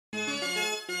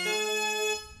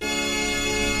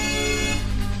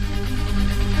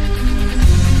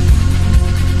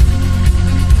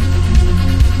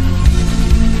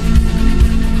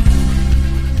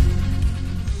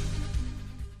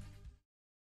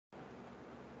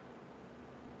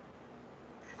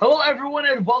Hello, everyone,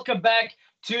 and welcome back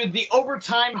to the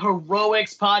Overtime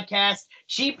Heroics podcast.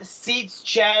 Cheap Seats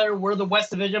Chatter. We're the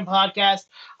West Division podcast.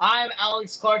 I'm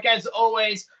Alex Clark, as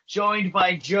always, joined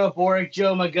by Joe Boric.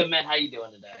 Joe, my good man, how you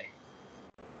doing today?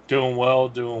 Doing well,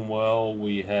 doing well.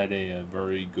 We had a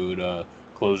very good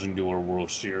closing to our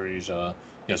World Series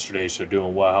yesterday, so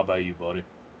doing well. How about you, buddy?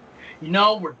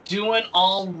 We're doing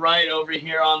all right over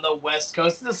here on the West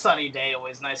Coast. It's a sunny day,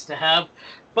 always nice to have.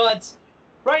 But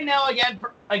right now, again,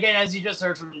 as you just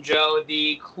heard from Joe,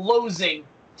 the closing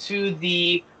to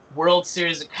the World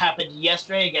Series happened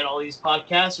yesterday. Again, all these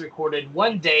podcasts recorded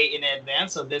one day in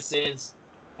advance, so this is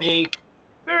a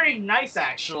very nice,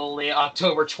 actually,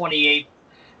 October 28th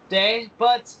day.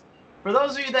 But for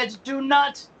those of you that do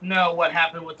not know what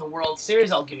happened with the World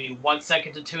Series, I'll give you 1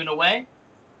 second to tune away.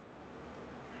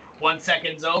 1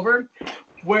 second's over,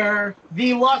 where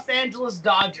the Los Angeles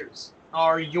Dodgers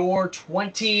are your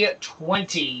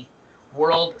 2020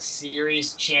 World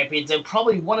Series champions, and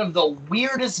probably one of the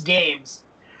weirdest games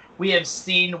we have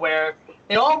seen, where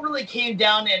it all really came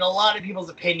down, in a lot of people's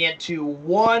opinion, to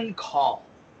one call.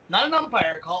 Not an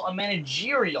umpire call, a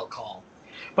managerial call.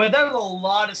 But there was a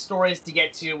lot of stories to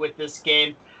get to with this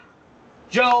game.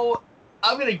 Joe,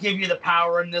 I'm going to give you the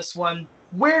power in this one.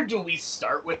 Where do we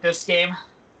start with this game?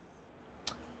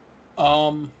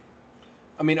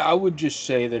 I would just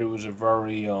say that it was a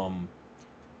very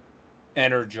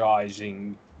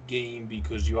energizing game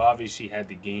because you obviously had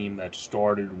the game that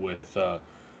started with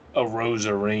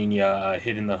Arozarena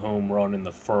hitting the home run in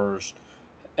the first,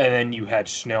 and then you had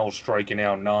Snell striking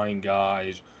out 9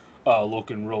 guys,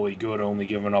 looking really good, only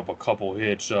giving up a couple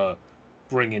hits,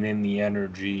 bringing in the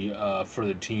energy for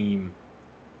the team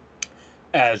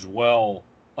as well.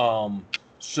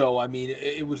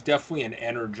 It was definitely an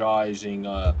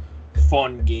energizing,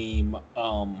 fun game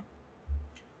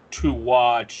to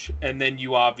watch. And then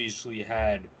you obviously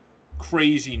had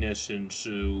craziness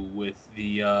ensue with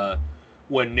the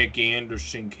when Nick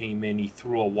Anderson came in, he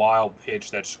threw a wild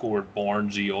pitch that scored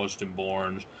Austin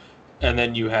Barnes. And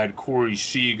then you had Corey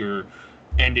Seager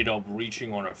ended up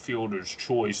reaching on a fielder's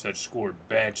choice that scored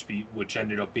Betts, which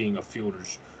ended up being a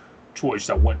fielder's choice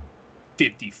that went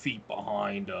 50 feet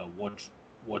behind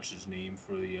what's his name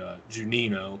for the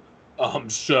Zunino.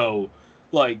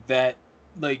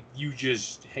 You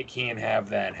just can't have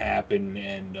that happen,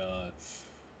 and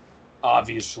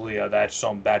obviously that's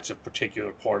a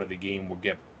particular part of the game we'll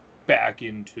get back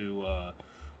into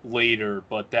later,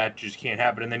 but that just can't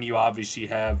happen. And then you obviously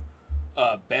have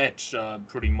Betts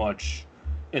pretty much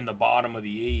in the bottom of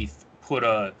the eighth put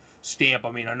a stamp.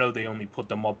 I know they only put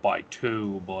them up by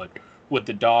 2, but with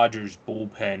the Dodgers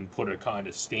bullpen put a kind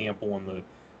of stamp on the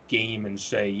game and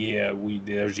say, yeah,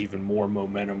 there's even more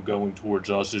momentum going towards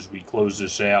us as we close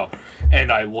this out.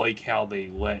 And I like how they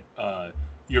let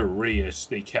Urias,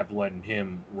 they kept letting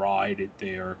him ride it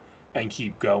there and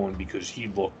keep going because he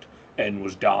looked and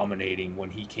was dominating when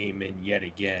he came in yet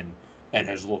again and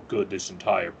has looked good this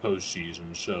entire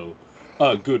postseason. So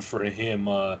good for him.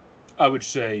 I would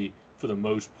say, for the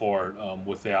most part,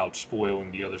 without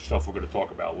spoiling the other stuff we're going to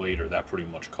talk about later, that pretty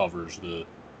much covers the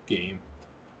game.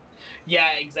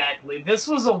 Yeah, exactly. This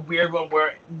was a weird one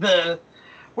where the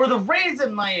Rays,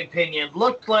 in my opinion,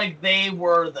 looked like they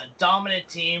were the dominant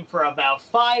team for about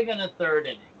 5 1/3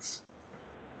 innings.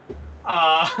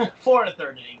 4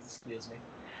 1/3 innings, excuse me.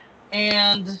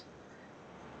 And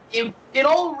it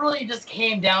all really just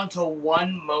came down to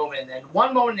one moment, and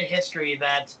one moment in history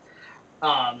that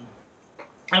I'm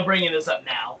bringing this up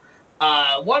now.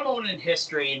 One moment in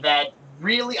history that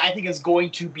really I think is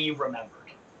going to be remembered.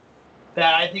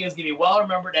 That I think is going to be well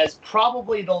remembered as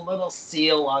probably the little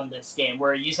seal on this game,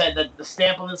 where you said that the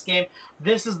stamp on this game,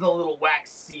 this is the little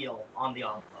wax seal on the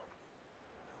envelope.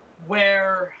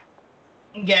 Where,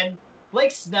 again,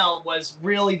 Blake Snell was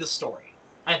really the story,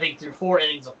 I think, through 4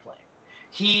 innings of play.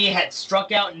 He had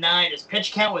struck out 9. His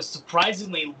pitch count was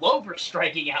surprisingly low for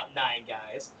striking out 9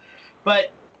 guys.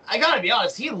 But I gotta be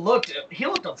honest, he looked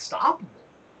unstoppable.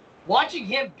 Watching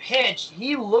him pitch,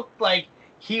 he looked like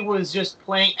he was just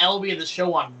playing LB of the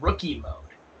show on rookie mode.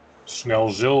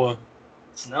 Snellzilla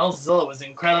Was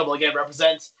incredible. Again,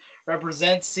 represents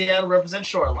Seattle, represents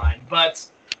Shoreline. But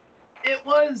it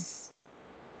was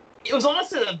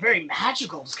honestly very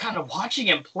magical just kind of watching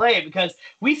him play, because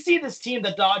we see this team,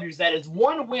 the Dodgers, that is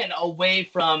one win away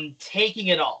from taking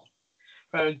it all.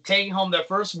 From taking home their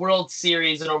first World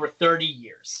Series in over 30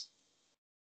 years.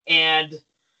 And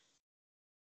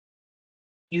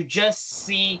you just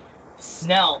see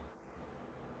Snell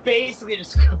basically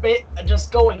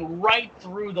just going right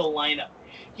through the lineup.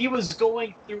 He was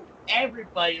going through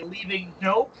everybody, leaving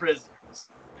no prisoners,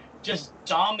 just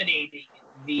dominating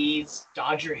these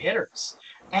Dodger hitters,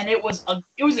 and it was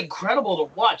incredible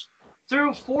to watch.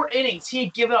 Through 4 innings, he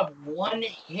had given up one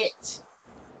hit,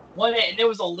 and it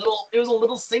was a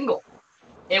little single.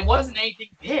 It wasn't anything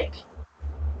big.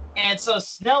 And so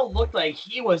Snell looked like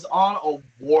he was on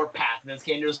a warpath in this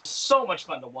game. It was so much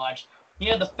fun to watch. He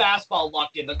had the fastball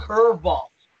locked in, the curveball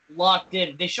locked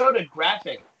in. They showed a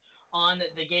graphic on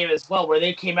the game as well where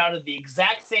they came out of the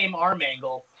exact same arm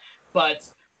angle, but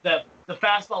the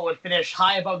fastball would finish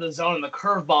high above the zone and the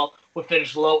curveball would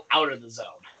finish low out of the zone.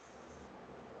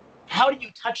 How do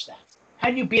you touch that? How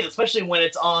do you beat it, especially when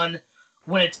it's on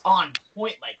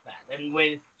point like that, and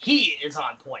when he is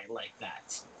on point like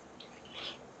that?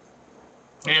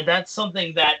 And that's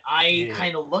something that I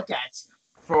kind of look at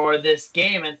for this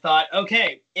game and thought,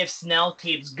 okay, if Snell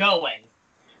keeps going,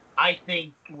 I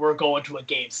think we're going to a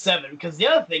Game 7. Because the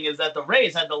other thing is that the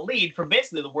Rays had the lead for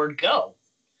basically the word go.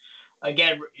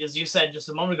 Again, as you said just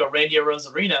a moment ago, Randy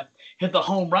Arozarena hit the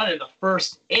home run in the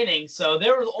first inning. So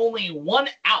there was only one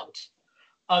out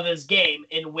of this game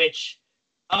in which,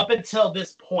 up until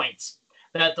this point,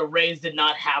 that the Rays did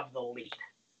not have the lead.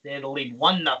 They had the lead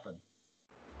 1-0.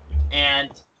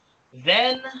 And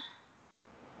then,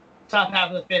 top half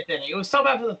of the fifth inning. It was top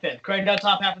half of the fifth. Correct? Not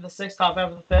top half of the sixth, top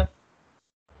half of the fifth?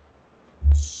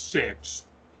 Six.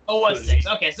 Oh, it was six.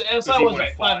 Okay, so I was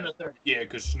right. 5 1/3. Yeah,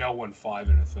 because Snell went 5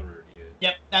 1/3. Yeah.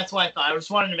 Yep, that's what I thought. I just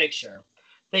wanted to make sure.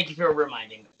 Thank you for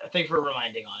reminding. Thank you for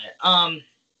reminding on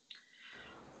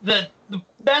it.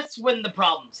 That's when the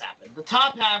problems happened. The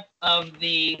top half of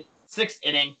the sixth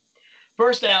inning,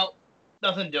 first out,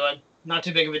 nothing doing, not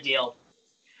too big of a deal.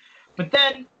 But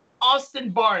then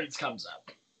Austin Barnes comes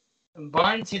up. And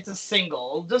Barnes hits a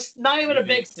single, just not even a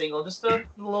big single, just a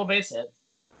little base hit.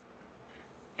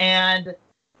 And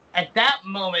at that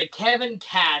moment, Kevin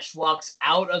Cash walks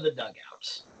out of the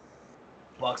dugout.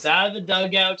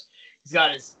 He's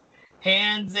got his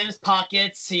hands in his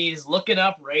pockets. He's looking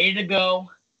up, ready to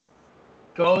go.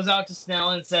 Goes out to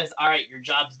Snell and says, "All right, your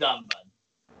job's done, bud."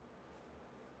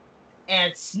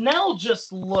 And Snell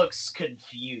just looks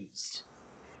confused.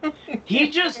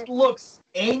 He just looks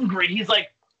angry. He's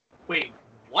like, "Wait,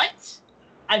 what?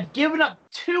 I've given up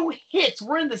 2 hits.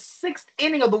 We're in the 6th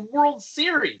inning of the World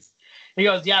Series." He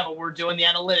goes, "Yeah, but we're doing the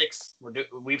analytics.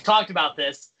 We've talked about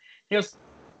this." He goes,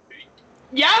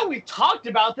 "Yeah, we've talked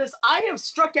about this. I have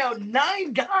struck out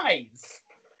 9 guys."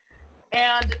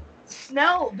 And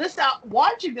Snell,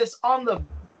 watching this on the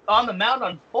mound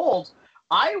unfold,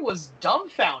 I was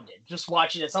dumbfounded just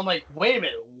watching this. I'm like, wait a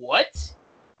minute, what?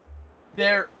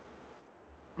 They're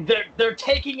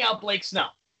taking out Blake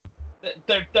Snell.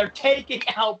 They're taking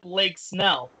out Blake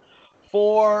Snell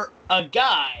for a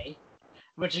guy,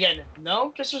 which again,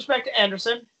 no disrespect to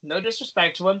Anderson, no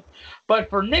disrespect to him, but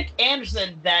for Nick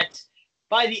Anderson, that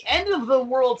by the end of the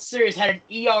World Series had an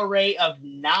ERA of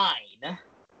 9.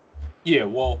 Yeah,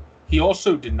 well, he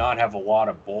also did not have a lot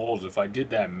of balls. If I did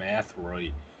that math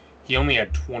right, he only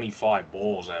had 25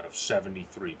 balls out of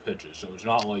 73 pitches. So it's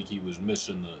not like he was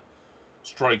missing the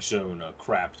strike zone a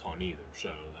crap ton either.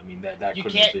 So I mean that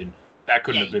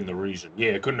couldn't have been the reason.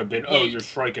 Yeah, it couldn't have been. You're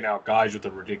striking out guys with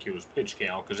a ridiculous pitch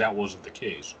count, because that wasn't the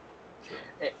case.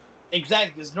 So.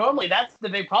 Exactly, because normally that's the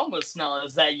big problem with Snell,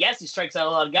 is that yes, he strikes out a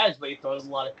lot of guys, but he throws a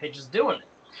lot of pitches doing it.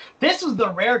 This was the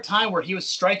rare time where he was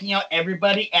striking out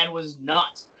everybody and was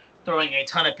not throwing a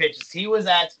ton of pitches. He was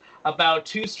at about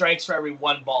 2 strikes for every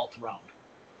 1 ball thrown,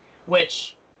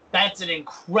 which that's an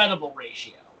incredible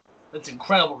ratio.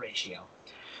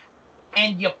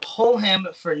 And you pull him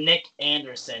for Nick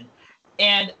Anderson.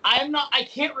 And I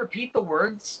can't repeat the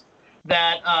words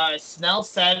that Snell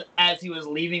said as he was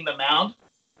leaving the mound,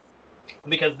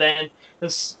 because then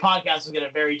this podcast will get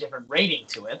a very different rating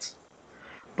to it.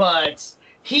 But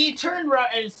he turned around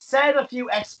and said a few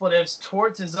expletives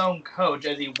towards his own coach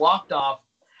as he walked off.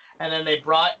 And then they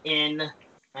brought in,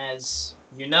 as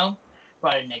you know,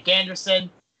 Nick Anderson.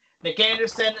 Nick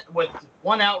Anderson, with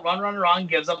 1 out, runner on,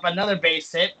 gives up another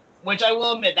base hit, which I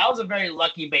will admit, that was a very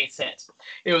lucky base hit.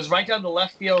 It was right down the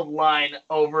left field line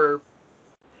over.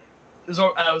 It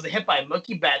was a hit by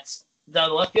Mookie Betts down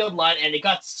the left field line, and it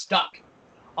got stuck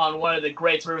on one of the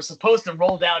grates where it was supposed to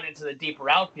roll down into the deeper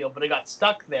outfield, but it got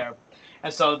stuck there.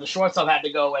 And so the shortstop had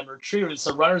to go and retrieve it.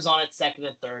 So runners on at second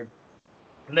and third.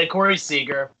 And then Corey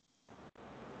Seager.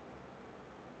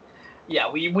 Yeah,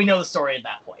 we know the story at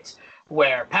that point,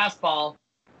 where pass ball,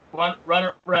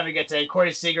 runner gets in,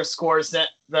 Corey Seager scores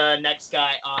the next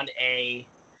guy on a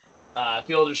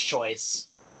fielder's choice.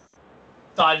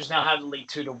 Dodgers now have the lead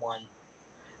 2-1,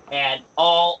 and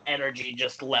all energy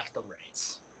just left the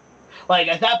Rays. Like,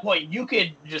 at that point, you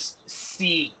could just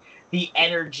see the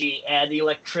energy and the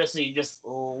electricity just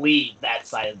leave that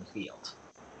side of the field.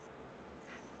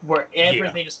 Where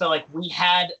everything just felt like we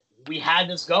had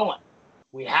this going.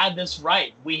 We had this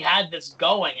right. We had this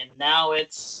going, and now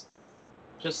it's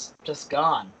just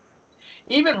gone.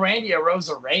 Even Randy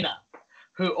Arozarena,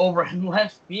 who over in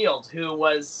left field,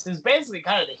 who's basically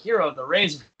kind of the hero of the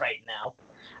Rays right now.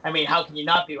 I mean, how can you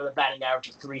not be with a batting average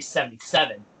of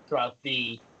 377 throughout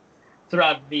the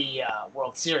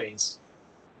World Series?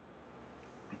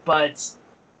 But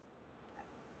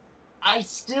I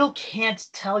still can't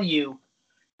tell you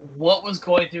what was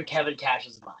going through Kevin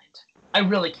Cash's mind. I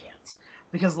really can't.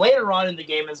 Because later on in the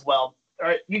game as well,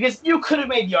 you could have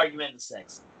made the argument in the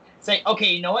sixth. Say, okay,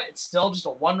 you know what? It's still just a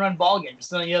one-run ball game,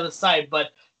 just on the other side,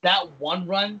 but that one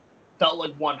run felt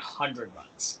like 100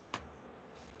 runs.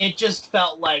 It just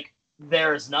felt like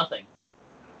there is nothing.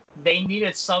 They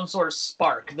needed some sort of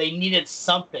spark. They needed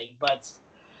something, but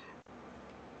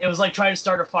it was like trying to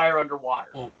start a fire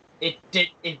underwater. Oh.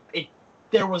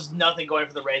 There was nothing going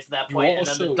for the Rays at that point, and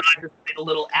then the Dodgers made a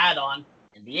little add-on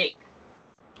in the eighth.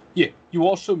 Yeah, you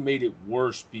also made it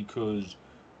worse because,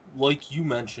 like you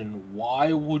mentioned,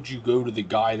 why would you go to the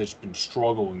guy that's been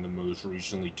struggling the most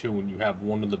recently, too, when you have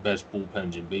one of the best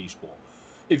bullpens in baseball?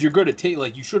 If you're going to take,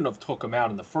 you shouldn't have took him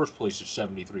out in the first place at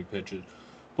 73 pitches,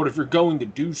 but if you're going to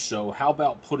do so, how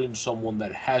about put in someone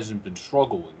that hasn't been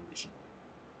struggling recently?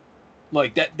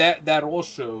 That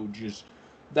also just...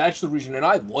 That's the reason, and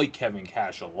I like Kevin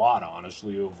Cash a lot,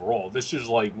 honestly, overall. This is,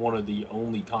 one of the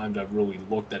only times I've really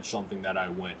looked at something that I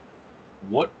went,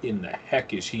 what in the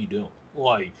heck is he doing?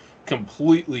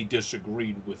 Completely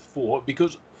disagreed with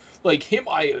because, him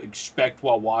I expect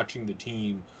while watching the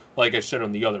team, like I said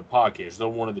on the other podcast, they're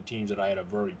one of the teams that I had a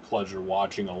very pleasure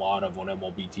watching a lot of on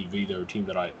MLB TV. They're a team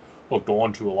that I hooked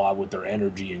onto a lot with their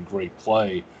energy and great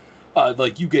play.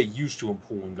 You get used to him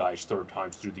pulling guys third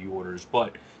times through the orders,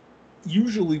 but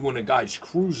usually when a guy's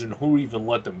cruising, who even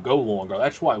let them go longer?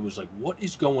 That's why I was like, what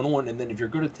is going on? And then if you're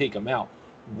going to take him out,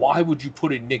 why would you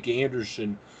put in Nick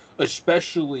Anderson,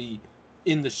 especially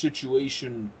in the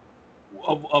situation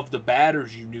of the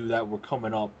batters you knew that were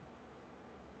coming up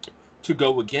to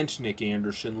go against Nick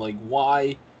Anderson?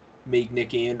 Why make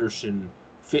Nick Anderson...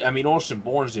 I mean, Austin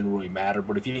Barnes didn't really matter,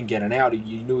 but if he didn't get an out,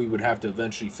 you knew he would have to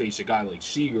eventually face a guy like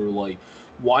Seager.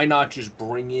 Why not just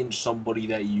bring in somebody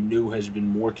that you knew has been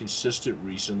more consistent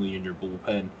recently in your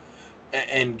bullpen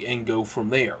and go from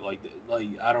there? I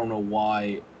don't know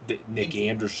why Nick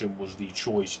Anderson was the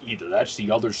choice either. That's the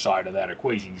other side of that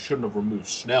equation. You shouldn't have removed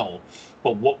Snell,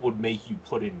 but what would make you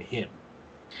put in him?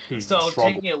 So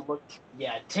taking a look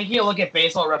at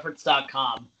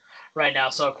BaseballReference.com right now.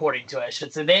 So according to it, I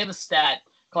should say they have a stat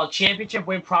called Championship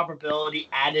Win Probability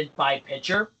Added by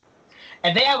Pitcher,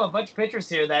 and they have a bunch of pitchers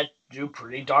here that do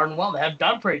pretty darn well. They have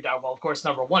done pretty darn well. Of course,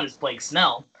 number one is Blake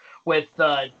Snell, with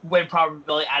the win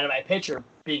probability added by pitcher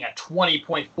being at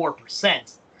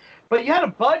 20.4%. But you had a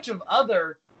bunch of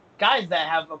other guys that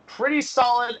have a pretty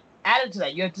solid added to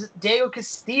that. You have Diego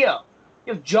Castillo.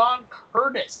 You have John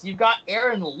Curtis. You've got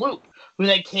Aaron Loop, who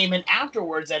then came in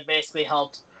afterwards and basically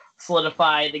helped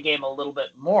solidify the game a little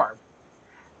bit more.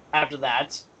 After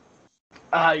that,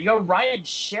 you got Ryan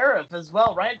Sheriff as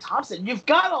well, Ryan Thompson. You've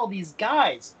got all these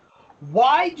guys.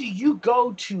 Why do you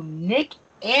go to Nick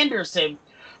Anderson,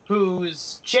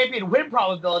 whose champion win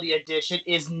probability addition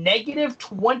is negative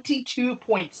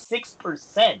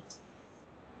 22.6%?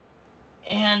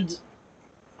 And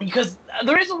because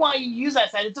the reason why you use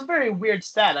that stat, it's a very weird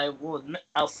stat,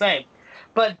 I'll say.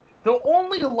 But the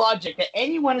only logic that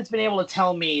anyone has been able to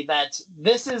tell me that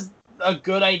this is a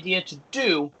good idea to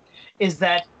do is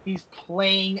that he's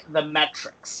playing the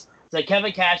metrics. So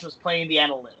Kevin Cash was playing the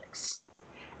analytics.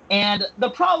 And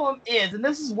the problem is, and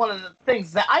this is one of the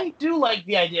things that I do like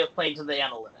the idea of playing to the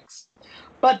analytics,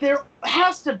 but there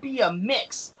has to be a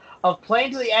mix of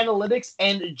playing to the analytics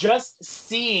and just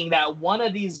seeing that one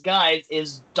of these guys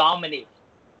is dominating.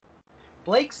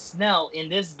 Blake Snell in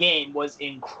this game was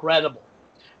incredible.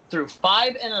 Through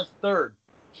 5 1/3,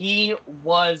 he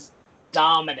was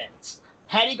dominant.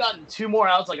 Had he gotten 2 more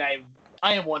outs, I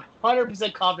am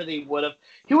 100% confident he would have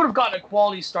gotten a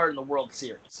quality start in the World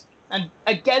Series. And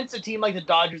against a team like the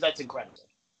Dodgers, that's incredible.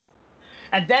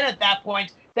 And then at that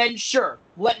point, then sure,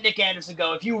 let Nick Anderson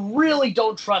go. If you really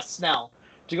don't trust Snell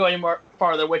to go any more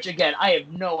farther, which again, I have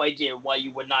no idea why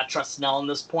you would not trust Snell in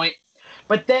this point.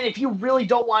 But then if you really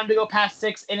don't want him to go past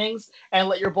 6 innings and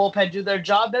let your bullpen do their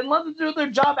job, then let them do their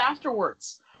job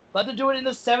afterwards. Let them do it in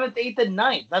the 7th, 8th, and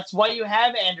 9th. That's why you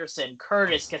have Anderson,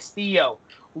 Curtis, Castillo,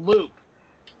 Loop.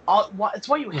 It's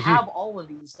why you have all of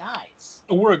these guys.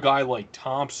 Or a guy like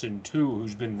Thompson, too,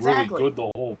 who's been really good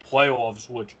the whole playoffs,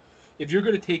 which if you're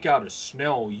going to take out a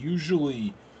Snell,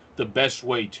 usually the best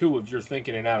way too, if you're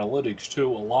thinking in analytics too,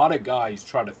 a lot of guys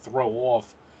try to throw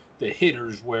off the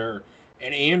hitters where,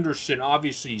 and Anderson,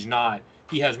 obviously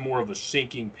he has more of a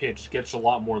sinking pitch, gets a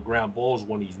lot more ground balls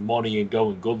when he's money and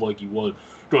going good like he was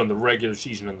during the regular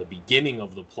season and the beginning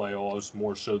of the playoffs,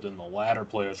 more so than the latter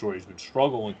playoffs where he's been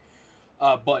struggling.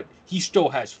 But he still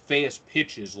has fast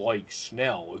pitches like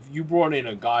Snell. If you brought in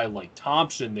a guy like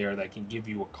Thompson there that can give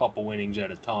you a couple innings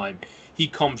at a time, he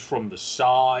comes from the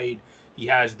side. He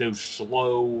has those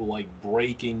slow, like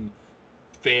breaking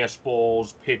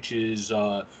fastballs, pitches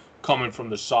coming from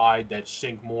the side that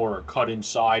sink more or cut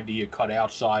inside to you, cut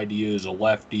outside to you as a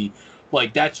lefty.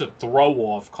 Like, that's a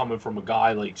throw-off coming from a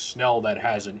guy like Snell that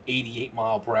has an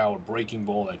 88-mile-per-hour breaking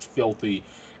ball that's filthy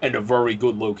and a very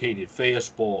good located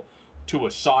fastball to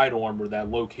a side armor that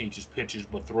locates his pitches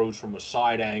but throws from a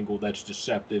side angle that's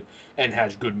deceptive and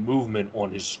has good movement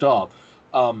on his stuff.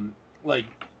 Like,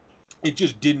 it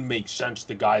just didn't make sense,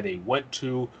 the guy they went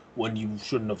to when you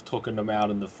shouldn't have taken him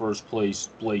out in the first place,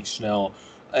 Blake Snell.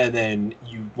 And then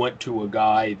you went to a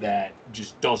guy that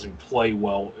just doesn't play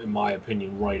well, in my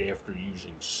opinion, right after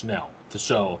using Snell.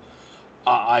 So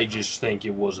I just think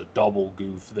it was a double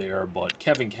goof there, but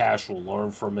Kevin Cash will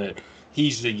learn from it.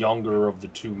 He's the younger of the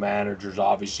two managers,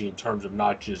 obviously, in terms of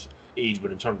not just age,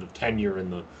 but in terms of tenure in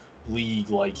the league.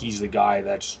 Like, he's the guy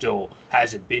that still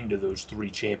hasn't been to those 3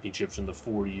 championships in the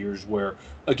 4 years where,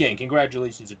 again,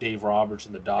 congratulations to Dave Roberts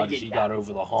and the Dodgers. He got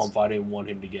over the hump. I didn't want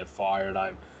him to get fired.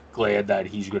 I'm glad that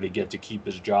he's going to get to keep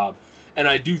his job. And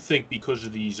I do think because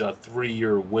of these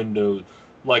 3-year windows,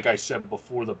 like I said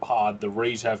before the pod, the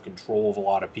Rays have control of a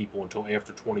lot of people until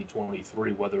after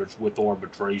 2023, whether it's with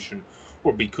arbitration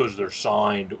or because they're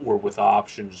signed or with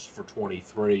options for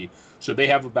 23. So they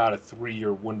have about a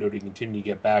 3-year window to continue to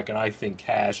get back. And I think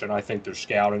Cash and I think their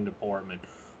scouting department,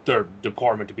 their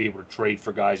department to be able to trade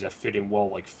for guys that fit in well,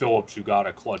 like Phillips, who got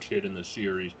a clutch hit in the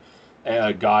series,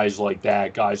 guys like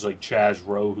that, guys like Chaz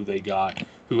Rowe, who they got,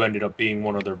 who ended up being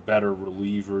one of their better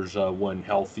relievers when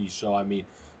healthy. So, I mean,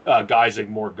 guys like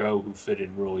Morgo who fit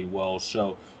in really well.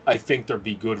 So I think they'll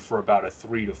be good for about a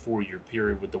 3 to 4 year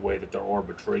period with the way that their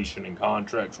arbitration and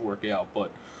contracts work out.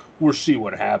 But we'll see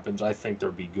what happens. I think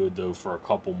they'll be good though for a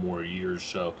couple more years.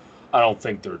 So I don't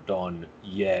think they're done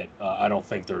yet. I don't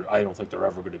think they're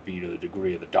ever going to be to the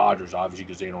degree of the Dodgers, obviously,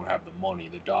 because they don't have the money.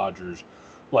 The Dodgers,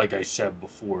 like I said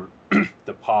before,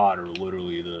 the pod are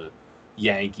literally the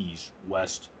Yankees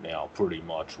West now, pretty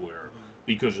much, where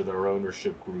because of their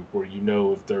ownership group, where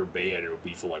if they're bad, it'll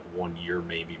be for like 1 year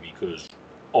maybe because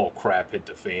all crap hit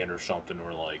the fan or something,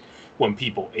 or like when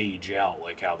people age out,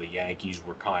 like how the Yankees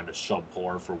were kind of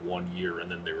subpar for 1 year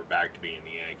and then they were back to being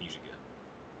the Yankees again.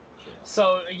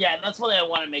 So yeah, that's what I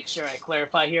want to make sure I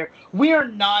clarify here. We are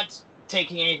not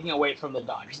taking anything away from the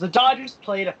Dodgers. The Dodgers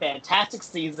played a fantastic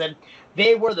season.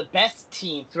 They were the best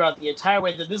team throughout the entire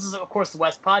way. This is, of course, the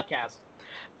West podcast.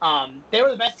 They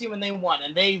were the best team when they won,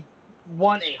 and they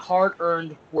won a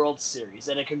hard-earned World Series,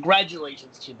 and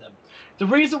congratulations to them. The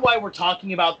reason why we're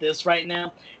talking about this right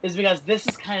now is because this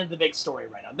is kind of the big story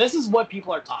right now. This is what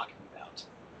people are talking about,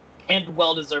 and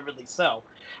well-deservedly so.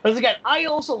 But again, I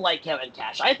also like Kevin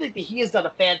Cash. I think that he has done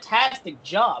a fantastic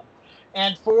job.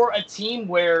 And for a team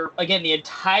where, again, the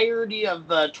entirety of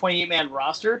the 28-man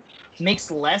roster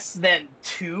makes less than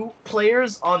 2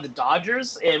 players on the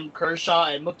Dodgers in Kershaw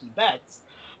and Mookie Betts,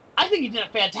 I think he did a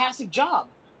fantastic job.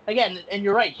 Again, and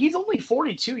you're right, he's only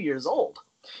 42 years old.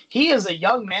 He is a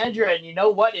young manager, and you know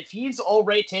what? If he's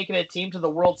already taken a team to the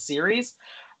World Series,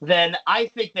 then I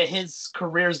think that his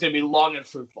career is going to be long and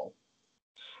fruitful.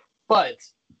 But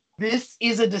this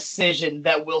is a decision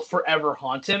that will forever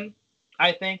haunt him,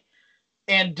 I think,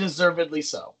 and deservedly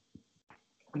so.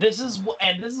 This is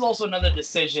also another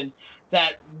decision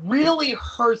that really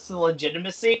hurts the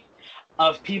legitimacy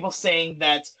of people saying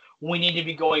that we need to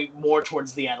be going more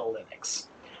towards the analytics.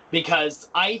 Because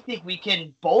I think we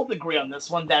can both agree on this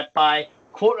one that by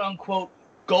quote-unquote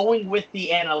going with the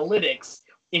analytics,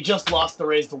 it just lost the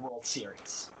Rays the World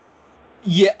Series.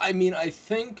 Yeah, I mean, I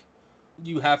think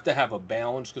you have to have a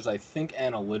balance because I think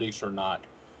analytics are not...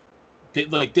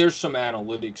 Like, there's some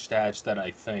analytic stats that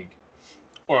I think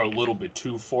are a little bit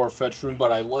too far-fetched,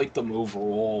 but I like them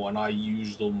overall, and I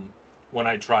use them when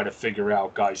I try to figure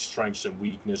out guys' strengths and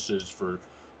weaknesses for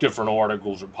different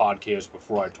articles or podcasts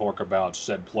before I talk about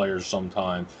said players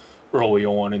sometime early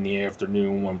on in the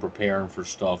afternoon when preparing for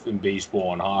stuff in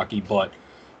baseball and hockey. But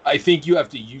I think you have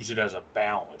to use it as a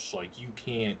balance. Like,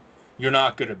 you're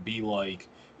not going to be like,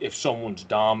 if someone's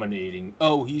dominating,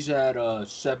 oh, he's at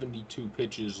 72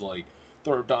 pitches, like,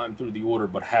 third time through the order,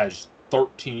 but has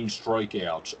 13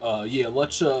 strikeouts. Yeah,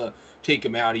 let's take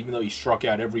him out, even though he struck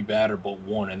out every batter but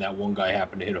one, and that one guy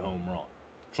happened to hit a home run.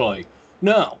 It's like,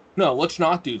 no, let's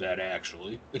not do that,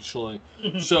 actually. It's like,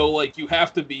 so, like, you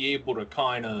have to be able to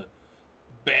kind of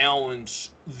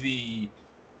balance the,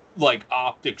 like,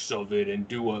 optics of it and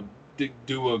do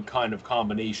a kind of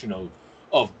combination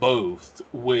of both,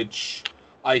 which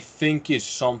I think is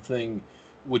something,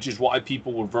 which is why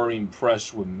people were very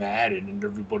impressed with Madden, and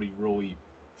everybody really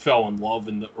fell in love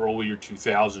in the earlier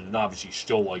 2000s, and obviously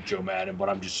still like Joe Madden, but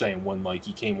I'm just saying when, like,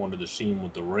 he came onto the scene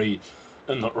with the Rays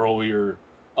in the earlier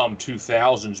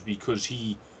 2000s, because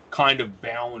he kind of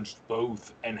balanced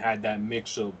both and had that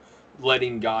mix of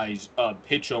letting guys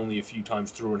pitch only a few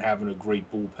times through and having a great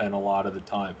bullpen a lot of the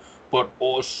time, but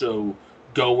also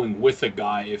going with a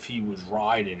guy if he was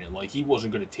riding it. Like, he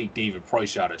wasn't going to take David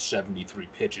Price out at 73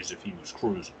 pitches if he was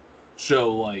cruising.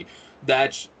 So, like,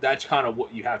 that's kind of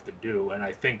what you have to do. And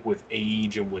I think with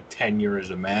age and with tenure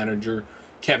as a manager,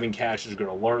 Kevin Cash is going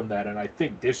to learn that. And I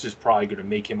think this is probably going to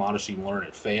make him honestly learn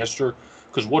it faster.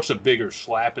 Because what's a bigger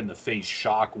slap in the face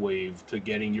shockwave to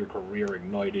getting your career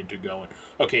ignited to going,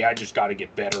 okay, I just got to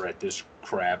get better at this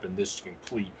crap and this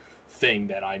complete thing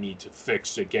that I need to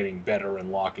fix at getting better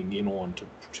and locking in on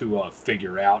to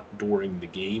figure out during the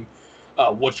game.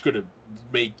 What's going to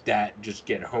make that just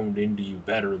get honed into you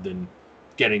better than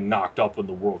getting knocked up in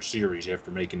the World Series after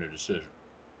making a decision?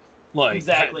 Like,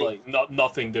 exactly.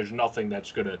 Nothing. There's nothing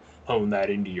that's going to hone that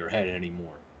into your head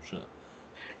anymore. So.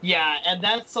 Yeah, and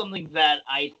that's something that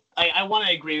I want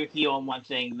to agree with you on one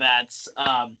thing. That's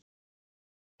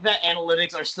that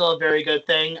analytics are still a very good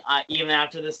thing. Even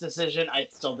after this decision, I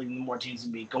still think more teams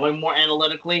will be going more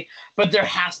analytically, but there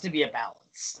has to be a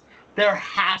balance. There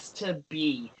has to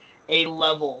be a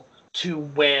level to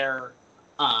where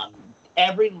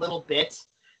every little bit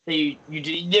that you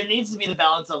do, there needs to be the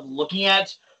balance of looking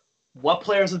at what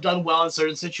players have done well in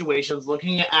certain situations,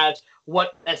 looking at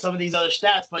some of these other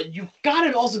stats, but you've got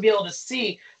to also be able to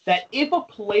see that if a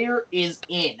player is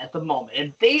in at the moment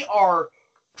and they are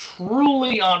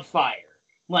truly on fire,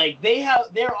 like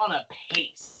they're on a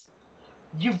pace,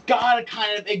 you've got to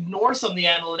kind of ignore some of the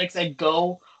analytics and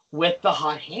go with the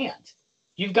hot hand.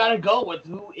 You've got to go with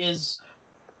who is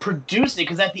producing,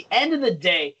 because at the end of the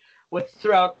day,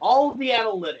 throughout all of the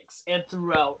analytics and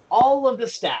throughout all of the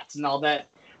stats and all that,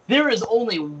 there is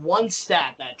only one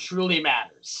stat that truly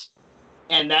matters.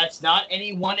 And that's not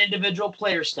any one individual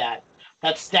player stat.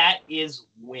 That stat is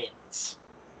wins.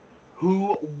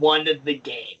 Who won the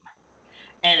game?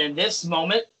 And in this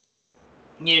moment,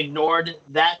 you ignored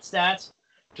that stat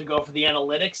to go for the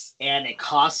analytics, and it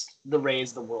cost the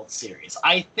Rays the World Series.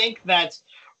 I think that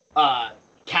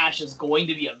Cash is going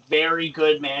to be a very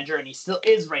good manager, and he still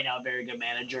is right now a very good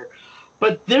manager.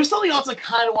 But there's something else I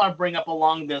kind of want to bring up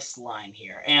along this line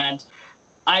here. And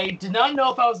I did not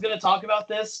know if I was going to talk about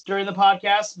this during the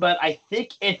podcast, but I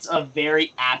think it's a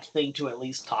very apt thing to at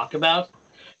least talk about,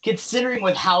 considering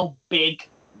with how big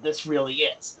this really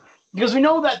is. Because we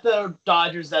know that the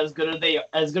Dodgers, as good as they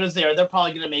are, they're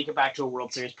probably going to make it back to a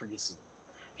World Series pretty soon.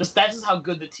 That's just how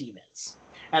good the team is.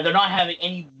 And they're not having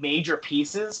any major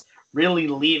pieces really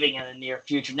leaving in the near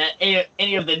future. Not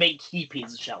any of the main key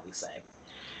pieces, shall we say.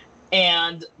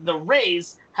 And the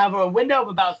Rays have a window of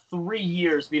about 3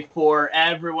 years before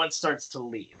everyone starts to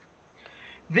leave.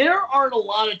 There aren't a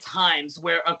lot of times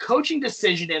where a coaching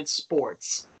decision in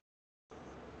sports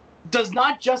does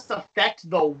not just affect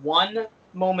the one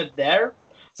moment the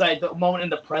moment in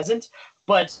the present,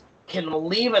 but can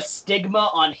leave a stigma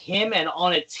on him and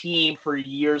on a team for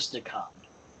years to come.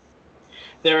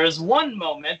 There is one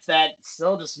moment that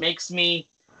still just makes me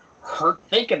hurt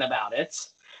thinking about it.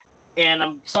 And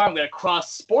I'm sorry, I'm going to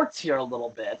cross sports here a little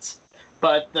bit,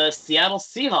 but the Seattle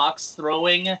Seahawks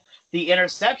throwing the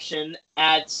interception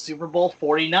at Super Bowl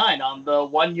 49 on the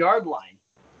 1 yard line,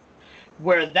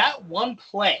 where that one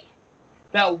play,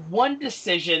 that one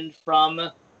decision from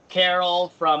Carroll,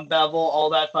 from Bevel, all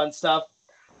that fun stuff,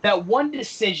 that one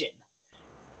decision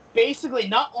basically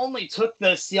not only took the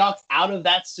Seahawks out of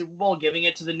that Super Bowl, giving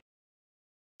it to the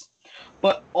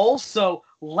but also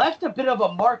left a bit of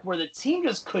a mark where the team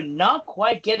just could not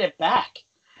quite get it back.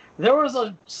 There was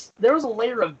a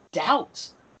layer of doubt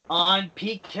on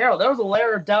Pete Carroll. There was a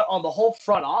layer of doubt on the whole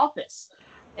front office.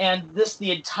 And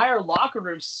the entire locker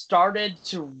room started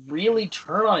to really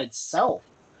turn on itself.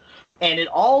 And it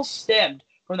all stemmed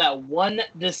from that one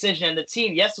decision. And the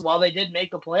team, yes, while they did make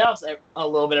the playoffs a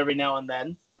little bit every now and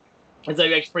then, as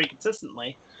they actually pretty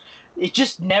consistently, it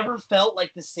just never felt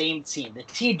like the same team. The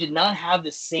team did not have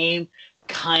the same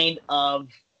kind of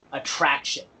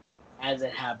attraction as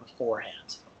it had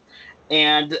beforehand.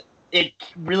 And it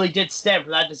really did stem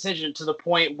from that decision to the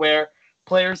point where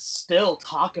players still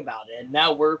talk about it. And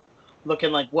now we're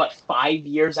looking like, what, 5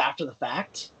 years after the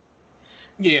fact?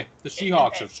 Yeah, the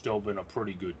Seahawks have still been a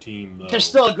pretty good team, though. They're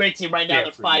still a great team right now.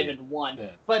 They're for 5-1.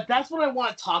 Yeah. But that's what I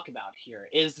want to talk about here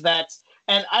is that,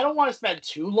 and I don't want to spend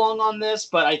too long on this,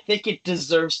 but I think it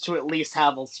deserves to at least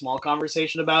have a small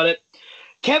conversation about it.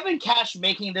 Kevin Cash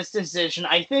making this decision,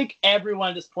 I think everyone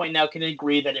at this point now can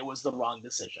agree that it was the wrong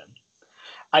decision.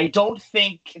 I don't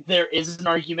think there is an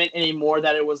argument anymore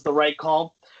that it was the right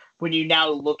call when you now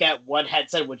look at what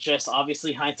had said, which just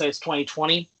obviously hindsight's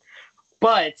 2020.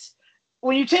 But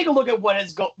when you take a look at what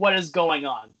is going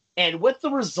on and with the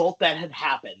result that had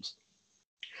happened,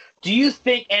 do you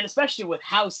think, and especially with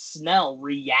how Snell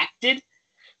reacted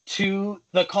to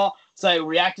the call, so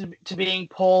reacted to being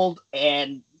pulled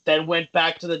and then went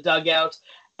back to the dugout,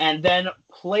 and then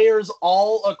players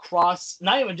all across,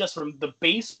 not even just from the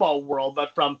baseball world,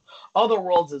 but from other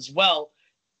worlds as well,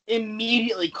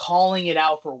 immediately calling it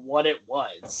out for what it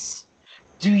was.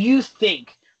 Do you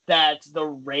think that the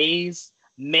Rays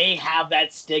may have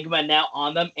that stigma now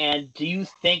on them, and do you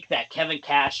think that Kevin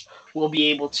Cash will be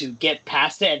able to get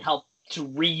past it and help to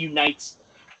reunite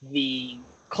the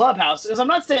clubhouse? Because I'm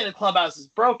not saying the clubhouse is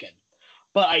broken,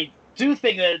 but I do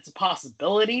think that it's a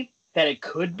possibility that it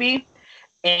could be,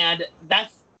 and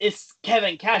it's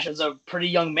Kevin Cash as a pretty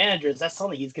young manager. Is that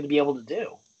something he's going to be able to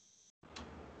do?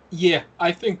 Yeah,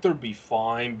 I think they'll be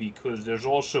fine because there's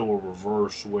also a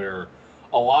reverse where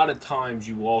a lot of times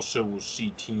you also will see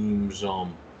teams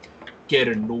get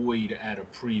annoyed at a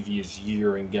previous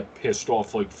year and get pissed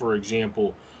off. Like, for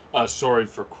example, sorry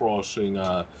for crossing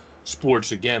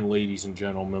sports again, ladies and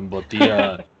gentlemen, but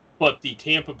the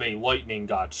Tampa Bay Lightning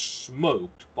got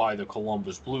smoked by the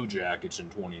Columbus Blue Jackets in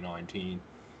 2019.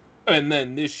 And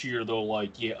then this year, they're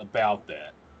like, yeah, about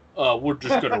that. We're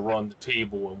just going to run the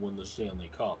table and win the Stanley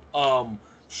Cup.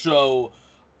 So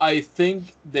I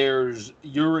think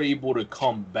you're able to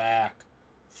come back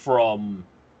from,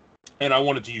 and I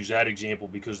wanted to use that example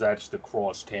because that's the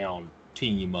crosstown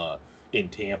team in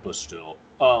Tampa still.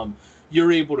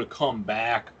 You're able to come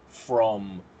back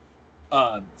from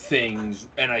things,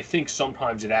 and I think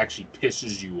sometimes it actually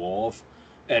pisses you off,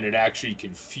 and it actually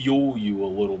can fuel you a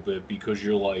little bit because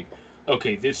you're like,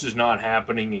 okay, this is not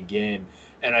happening again.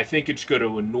 And I think it's going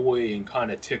to annoy and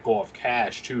kind of tick off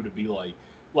Cash too, to be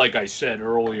like I said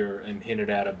earlier and hinted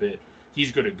at a bit,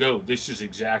 he's going to go, this is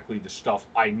exactly the stuff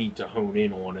I need to hone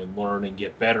in on and learn and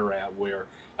get better at, where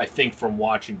I think from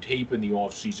watching tape in the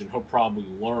offseason, he'll probably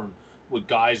learn with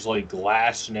guys like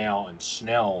Glass now and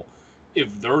Snell,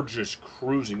 if they're just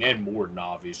cruising, and Morton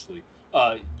obviously,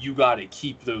 you got to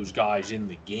keep those guys in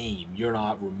the game. You're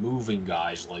not removing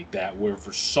guys like that, where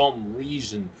for some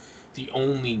reason the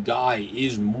only guy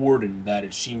is Morton that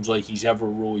it seems like he's ever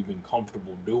really been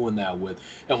comfortable doing that with.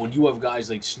 And when you have guys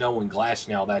like Snell and Glass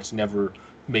now, that's never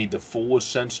made the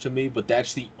fullest sense to me, but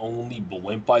that's the only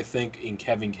blimp I think in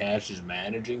Kevin Cash's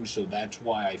managing, so that's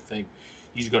why I think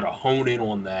he's going to hone in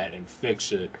on that and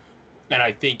fix it. And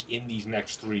I think in these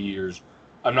next 3 years,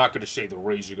 I'm not going to say the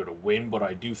Rays are going to win, but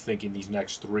I do think in these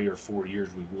next 3 or 4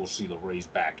 years we will see the Rays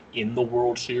back in the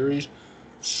World Series.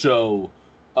 So,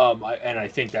 I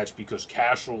think that's because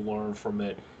Cash will learn from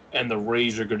it, and the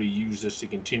Rays are going to use this to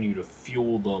continue to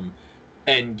fuel them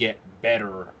and get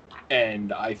better.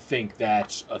 And I think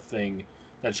that's a thing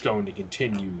that's going to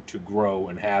continue to grow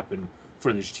and happen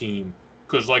for this team.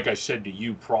 Because, like I said to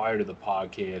you prior to the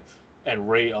podcast, and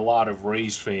a lot of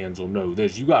Rays fans will know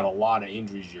this, you got a lot of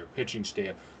injuries to your pitching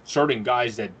staff. Certain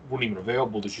guys that weren't even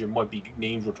available this year might be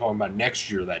names we're talking about next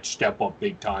year that step up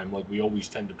big time. Like we always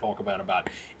tend to talk about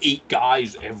 8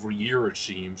 guys every year, it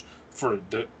seems, for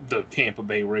the Tampa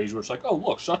Bay Rays, where it's like, oh,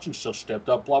 look, such and such stepped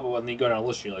up, blah, blah, blah. And then you go down a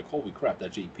list, and you're like, holy crap,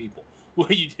 that's 8 people.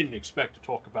 Well, you didn't expect to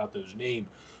talk about those names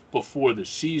before the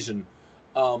season.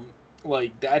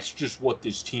 That's just what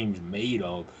this team's made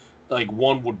of. Like,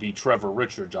 one would be Trevor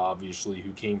Richards, obviously,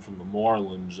 who came from the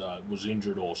Marlins, was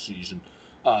injured all season.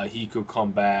 He could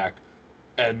come back.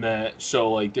 And then,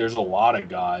 so, there's a lot of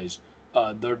guys.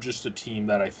 They're just a team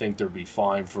that I think they'll be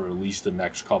fine for at least the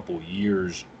next couple of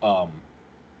years.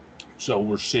 So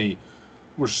we'll see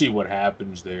what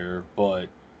happens there. But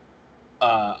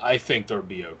I think they'll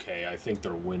be okay. I think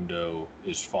their window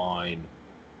is fine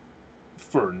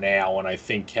for now, and I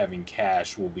think Kevin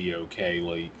Cash will be okay,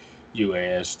 like you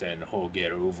asked, and he'll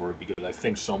get over it, because I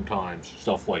think sometimes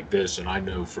stuff like this, and I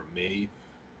know for me,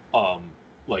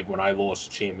 like when I lost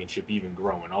the championship, even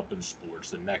growing up in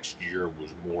sports, the next year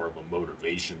was more of a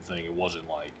motivation thing. It wasn't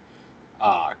like,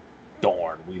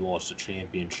 darn, we lost the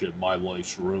championship, my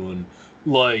life's ruined.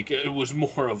 Like, it was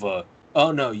more of a,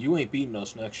 oh no, you ain't beating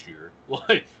us next year.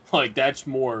 Like that's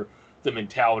more the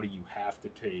mentality you have to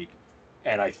take,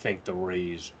 and I think the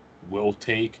Rays will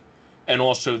take. And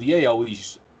also the AL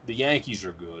East, the Yankees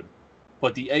are good,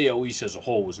 but the AL East as a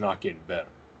whole was not getting better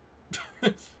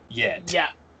yet. Yeah,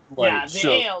 Like yeah. The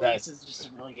so AL that East is just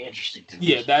a really interesting yeah,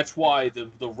 division. that's why the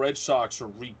Red Sox are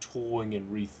retooling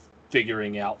and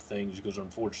refiguring out things because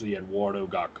unfortunately Eduardo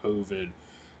got COVID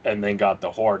and then got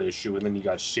the heart issue and then you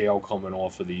got Sale coming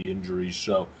off of the injuries.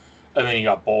 So and then you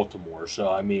got Baltimore. So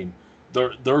I mean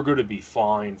they're going to be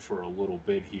fine for a little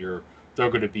bit here. They're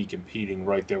going to be competing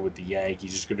right there with the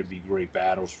Yankees. It's going to be great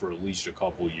battles for at least a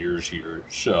couple years here.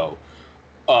 So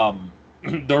um,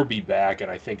 they'll be back, and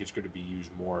I think it's going to be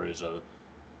used more as a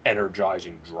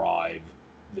energizing drive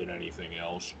than anything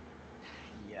else.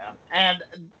 Yeah, and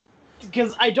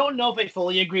because I don't know if I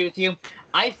fully agree with you,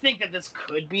 I think that this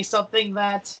could be something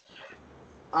that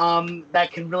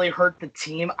can really hurt the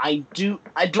team. Do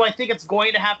I think it's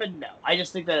going to happen? No. I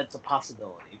just think that it's a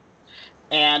possibility.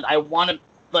 And I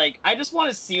just want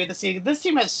to see what this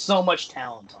team has so much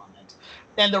talent on it.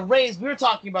 And the Rays, we were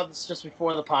talking about this just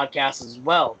before the podcast as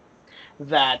well,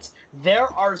 that there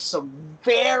are some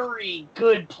very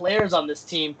good players on this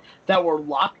team that were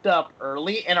locked up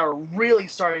early and are really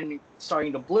starting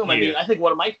to bloom. I Yeah. mean, I think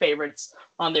one of my favorites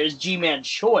on there is G-Man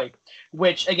Choi,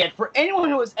 which again, for anyone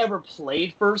who has ever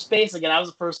played first base, again, I was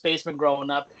a first baseman growing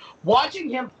up, watching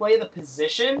him play the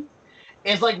position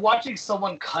is like watching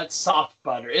someone cut soft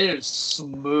butter. It is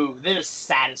smooth. It is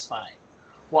satisfying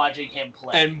watching him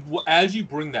play. And as you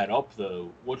bring that up, though,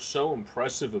 what's so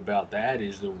impressive about that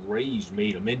is the Rays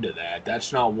made him into that.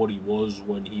 That's not what he was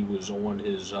when he was on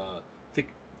his. I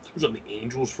think he was on the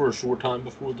Angels for a short time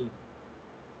before the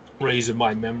Rays. If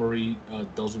my memory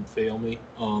doesn't fail me,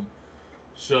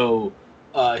 so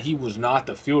he was not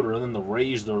the fielder. And then the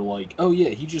Rays, they're like, oh yeah,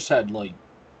 he just had like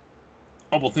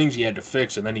a couple things he had to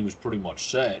fix, and then he was pretty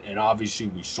much set. And obviously,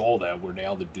 we saw that. Where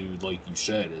now the dude, like you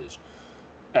said, is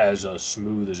as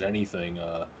smooth as anything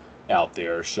out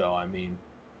there. So I mean,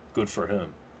 good for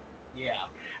him. Yeah,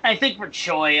 I think for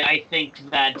Choi, I think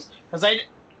that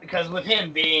because with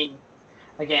him being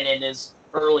again in his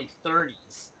early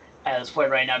 30s as point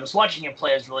right now, just watching him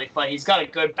play is really fun. He's got a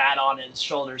good bat on his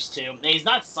shoulders too, and he's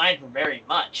not signed for very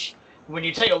much. When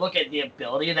you take a look at the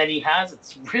ability that he has,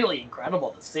 it's really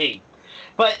incredible to see.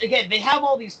 But again, they have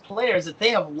all these players that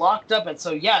they have locked up, and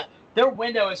so yeah, their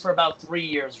window is for about 3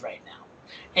 years right now.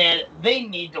 And they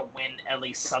need to win at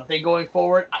least something going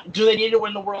forward. Do they need to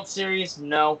win the World Series?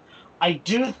 No. I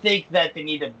do think that they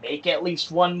need to make at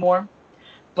least one more.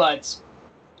 But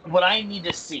what I need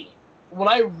to see, what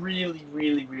I really,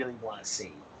 really, really want to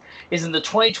see, is in the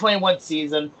 2021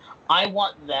 season, I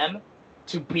want them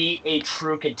to be a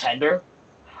true contender.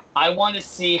 I want to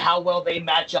see how well they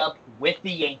match up with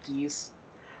the Yankees.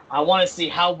 I want to see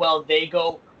how well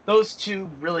those two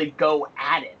really go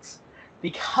at it.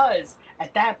 Because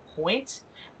at that point,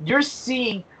 you're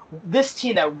seeing this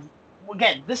team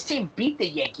again, this team beat the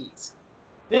Yankees.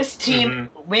 This team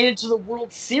Mm-hmm. made it to the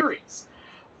World Series.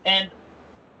 And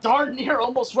darn near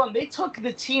almost won. They took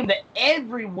the team that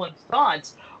everyone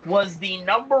thought was the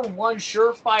number one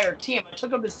surefire team. I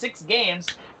took them to 6 games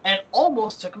and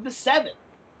almost took them to 7.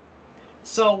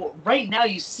 So right now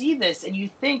you see this and you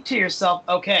think to yourself,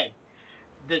 okay,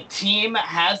 the team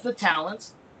has the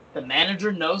talent, the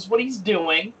manager knows what he's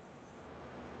doing,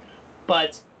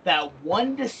 but that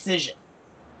one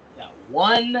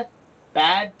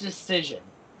bad decision,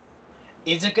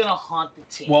 isn't going to haunt the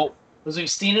team. Well, Because we've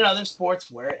seen in other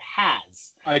sports where it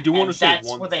has. I do want to And say that's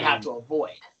one what they have thing. to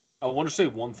avoid. I want to say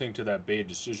one thing to that bad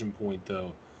decision point,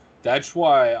 though. That's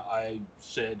why I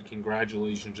said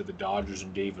congratulations to the Dodgers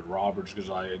and David Roberts because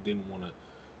I didn't want to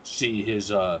see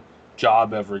his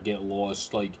job ever get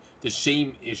lost. Like the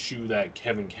same issue that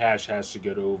Kevin Cash has to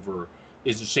get over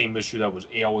is the same issue that was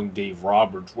ailing Dave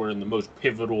Roberts, where in the most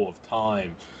pivotal of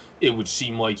time, it would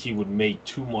seem like he would make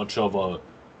too much of a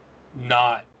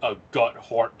not a gut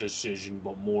heart decision,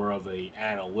 but more of a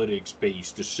analytics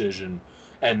based decision,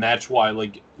 and that's why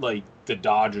like the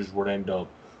Dodgers would end up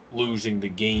losing the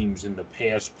games in the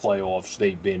past playoffs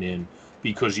they've been in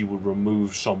because he would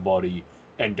remove somebody,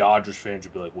 and Dodgers fans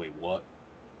would be like, wait, what?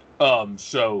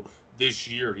 So this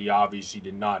year he obviously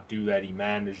did not do that. He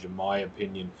managed, in my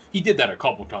opinion, he did that a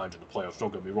couple times in the playoffs.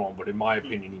 Don't get me wrong, but in my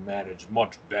opinion, he managed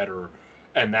much better,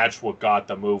 and that's what got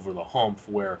them over the hump.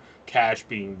 Where Cash,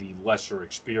 being the lesser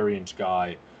experienced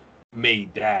guy,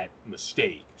 made that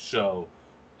mistake. So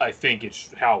I think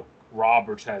it's how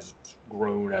Roberts has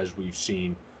grown as we've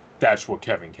seen. That's what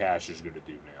Kevin Cash is going to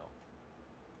do now.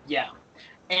 Yeah.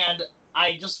 And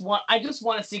I just want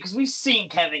to see, because we've seen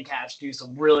Kevin Cash do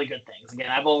some really good things. Again,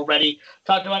 I've already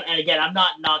talked about, and again, I'm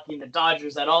not knocking the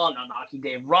Dodgers at all. I'm not knocking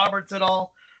Dave Roberts at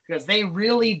all, because they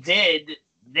really did.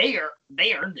 They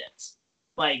earned it.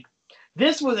 Like,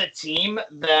 this was a team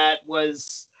that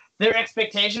was, their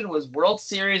expectation was World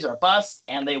Series or bust,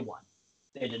 and they won.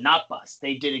 They did not bust.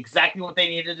 They did exactly what they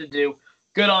needed to do.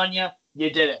 Good on you. You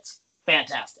did it.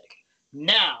 Fantastic.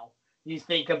 Now you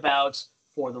think about,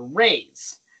 for the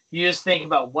Rays, you just think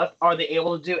about what are they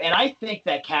able to do. And I think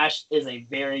that Cash is a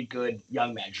very good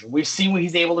young manager. We've seen what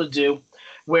he's able to do,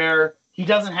 where he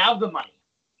doesn't have the money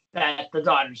that the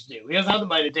Dodgers do. He doesn't have the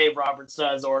money that Dave Roberts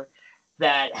does, or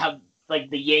that have, like,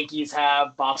 the Yankees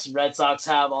have, Boston Red Sox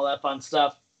have, all that fun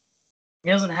stuff. He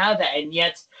doesn't have that, and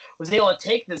yet was able to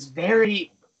take this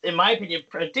very, in my opinion,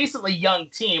 a decently young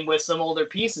team with some older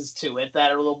pieces to it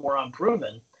that are a little more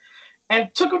unproven,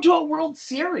 and took them to a World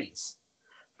Series.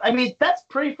 I mean, that's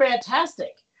pretty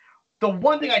fantastic. The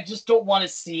one thing I just don't want to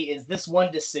see is this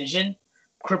one decision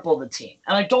cripple the team,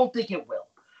 and I don't think it will.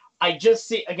 I just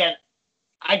see, again,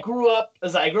 I grew up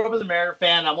as a Mariner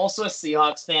fan. I'm also a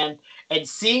Seahawks fan, and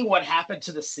seeing what happened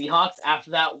to the Seahawks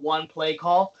after that one play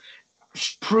call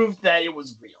proved that it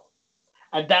was real.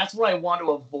 And that's what I want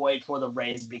to avoid for the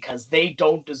Rays, because they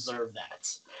don't deserve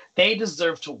that. They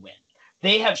deserve to win.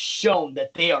 They have shown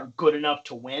that they are good enough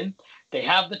to win. They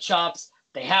have the chops.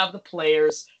 They have the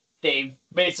players. They've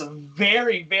made some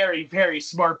very, very, very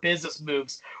smart business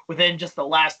moves within just the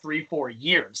last 3-4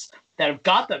 years that have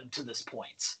got them to this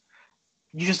point.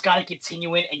 You just got to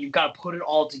continue it, and you've got to put it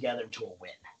all together to a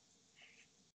win.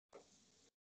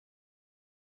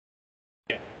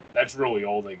 Yeah, that's really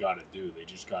all they got to do. They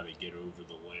just got to get over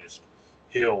the last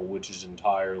hill, which is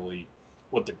entirely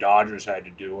what the Dodgers had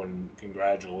to do. And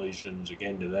congratulations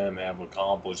again to them, have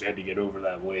accomplished. They had to get over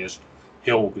that last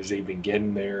hill because they've been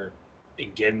getting there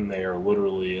and getting there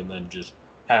literally, and then just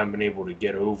haven't been able to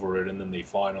get over it. And then they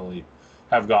finally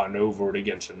have gotten over it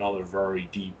against another very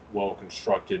deep,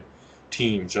 well-constructed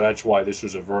team. So that's why this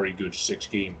was a very good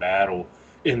 6-game battle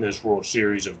in this World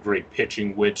Series of great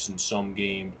pitching wits in some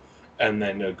games, and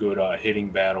then a good hitting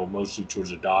battle, mostly towards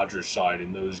the Dodgers side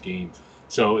in those games.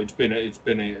 So it's been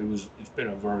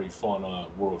a very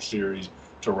fun World Series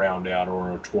to round out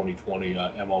our 2020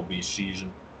 MLB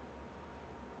season.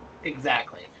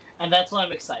 Exactly, and that's what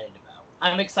I'm excited about.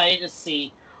 I'm excited to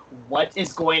see what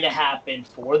is going to happen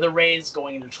for the Rays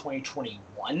going into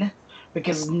 2021,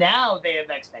 because now they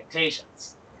have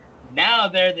expectations. Now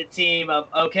they're the team of,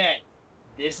 okay,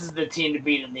 this is the team to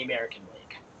beat in the American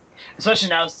League. Especially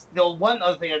now, the one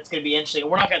other thing that's going to be interesting, and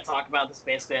we're not going to talk about this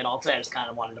basically at all today, I just kind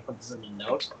of wanted to put this in a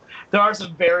note. There are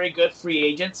some very good free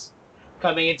agents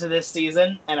coming into this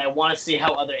season, and I want to see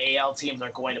how other AL teams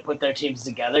are going to put their teams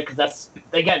together, because that's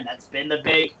been the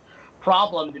big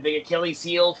problem, the big Achilles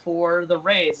heel for the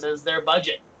Rays is their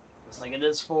budget, just like it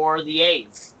is for the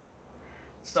A's.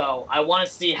 So I want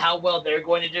to see how well they're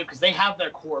going to do, because they have their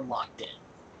core locked in.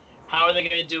 How are they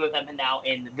going to do with them now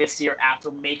in this year after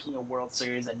making a World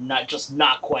Series and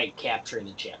not quite capturing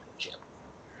the championship?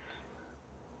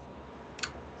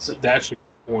 So that's a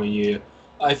good point. Yeah,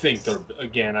 I think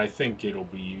it'll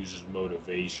be used as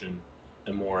motivation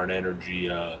and more an energy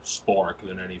spark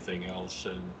than anything else,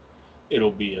 and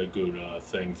it'll be a good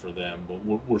thing for them. But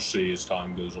we'll see as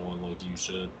time goes on, like you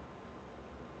said.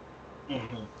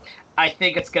 Mm-hmm. I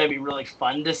think it's going to be really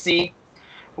fun to see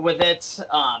with it.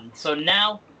 So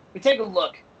now we take a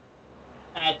look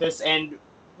at this, and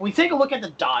we take a look at the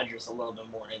Dodgers a little bit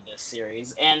more in this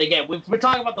series. And again, we're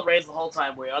talking about the Rays the whole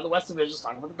time. We are the West Division,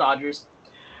 talking about the Dodgers.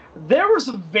 There were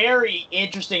some very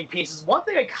interesting pieces. One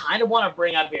thing I kind of want to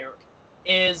bring up here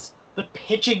is the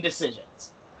pitching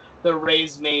decisions the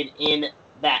Rays made in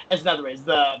that. It's not the Rays.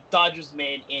 The Dodgers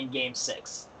made in Game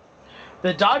 6.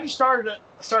 The Dodgers started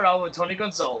out with Tony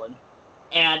Gonsolin,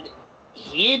 and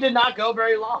he did not go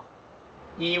very long.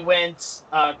 He went,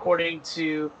 according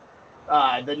to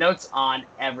the notes on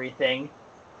everything,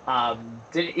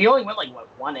 he only went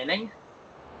one inning?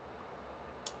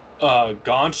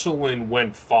 Gonsolin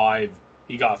went 5.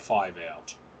 He got 5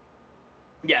 out.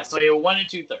 Yeah, so he went 1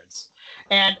 2/3.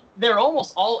 And they're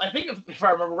almost all, I think if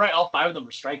I remember right, all 5 of them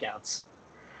were strikeouts.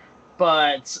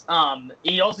 But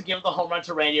he also gave the home run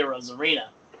to Randy Arozarena.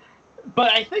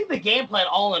 But I think the game plan,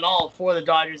 all in all, for the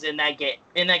Dodgers in that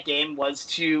game was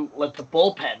to let the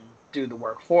bullpen do the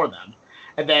work for them,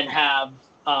 and then have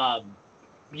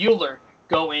Buehler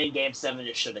go in Game 7.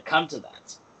 It should have come to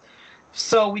that.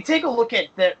 So we take a look at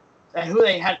who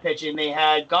they had pitching. They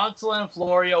had Gonsolin,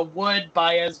 Florio, Wood,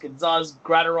 Baez, Gonzalez,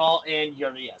 Gratterall, and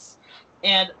Urias.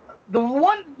 And the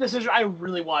one decision I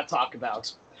really want to talk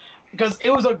about because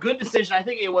it was a good decision. I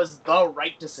think it was the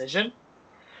right decision.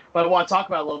 What I want to talk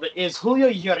about a little bit is Julio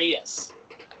Urias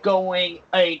going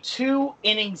a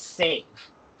 2-inning save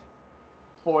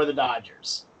for the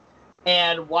Dodgers.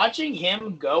 And watching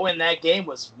him go in that game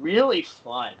was really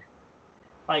fun.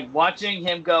 Like, watching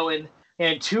him go in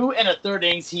 2 1/3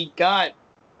 innings, he got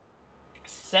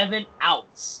 7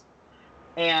 outs.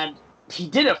 And he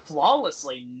did it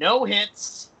flawlessly. No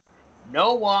hits,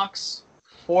 no walks,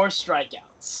 4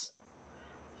 strikeouts.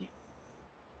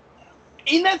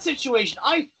 In that situation,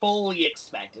 I fully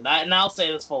expected, and I'll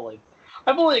say this fully,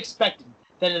 I fully expected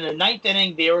that in the 9th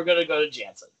inning they were going to go to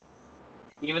Jansen.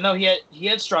 Even though he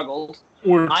had struggled,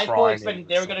 I fully expected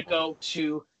they were going to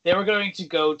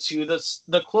go to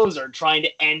the closer, trying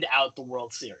to end out the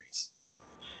World Series.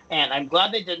 And I'm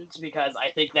glad they didn't, because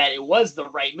I think that it was the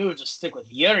right move to stick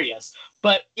with Urias.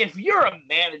 But if you're a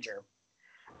manager,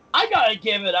 I gotta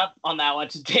give it up on that one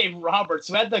to Dave Roberts,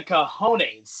 who had the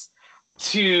cojones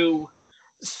to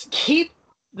keep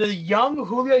the young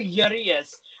Julio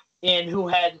Urias in, who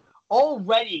had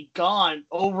already gone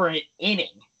over an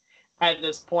inning at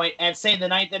this point, and say in the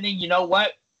 9th inning, you know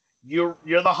what? You're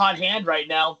the hot hand right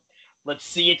now. Let's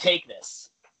see you take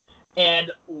this.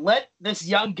 And let this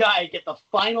young guy get the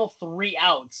final 3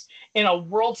 outs in a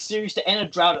World Series to end a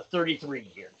drought of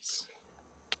 33 years.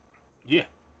 Yeah,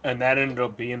 and that ended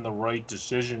up being the right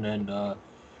decision. And,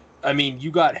 I mean, you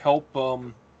got help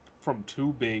from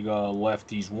 2 big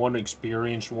lefties, one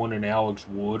experienced, one in Alex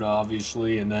Wood,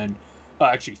 obviously, and then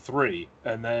actually 3.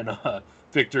 And then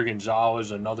Victor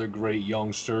Gonzalez, another great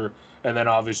youngster, and then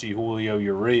obviously Julio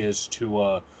Urias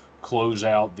to close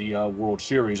out the World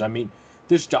Series. I mean,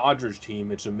 this Dodgers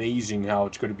team, it's amazing how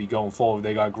it's going to be going forward.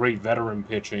 They got great veteran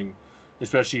pitching,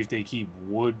 especially if they keep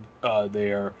Wood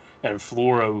there, and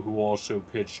Floro, who also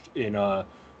pitched in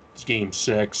Game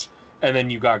 6. And then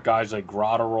you got guys like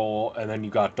Gratterall, and then you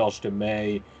got Dustin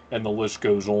May, and the list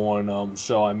goes on.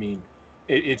 So, I mean,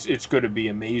 it's going to be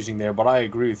amazing there. But I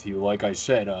agree with you. Like I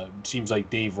said, it seems like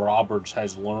Dave Roberts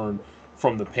has learned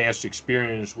from the past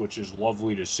experience, which is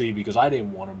lovely to see, because I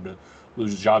didn't want him to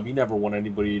lose a job. You never want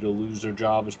anybody to lose their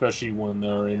job, especially when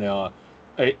they're in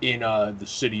the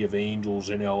city of angels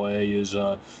in LA, as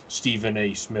Stephen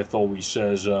A. Smith always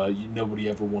says. Nobody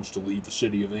ever wants to leave the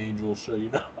city of angels. So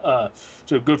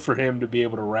so good for him to be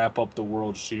able to wrap up the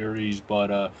World Series.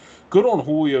 But good on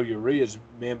Julio Urias,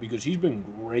 man, because he's been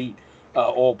great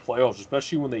all playoffs,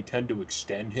 especially when they tend to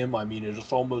extend him. I mean,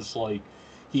 it's almost like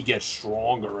he gets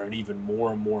stronger and even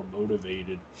more and more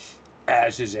motivated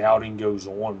as his outing goes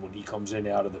on, when he comes in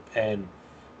out of the pen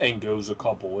and goes a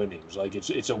couple innings. Like,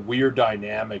 it's a weird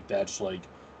dynamic that's like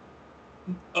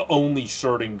only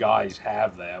certain guys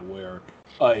have that, where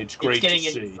it's great to see. It's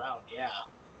getting in the zone, yeah.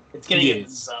 It's getting in the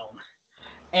zone.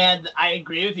 And I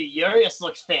agree with you. Urias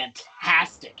looks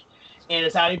fantastic in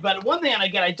his outing. But one thing, and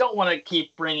again, I don't want to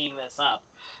keep bringing this up,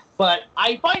 but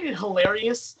I find it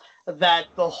hilarious that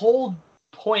the whole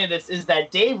point of this is that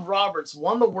Dave Roberts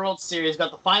won the World Series,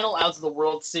 got the final outs of the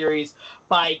World Series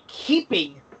by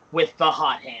keeping with the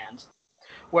hot hand,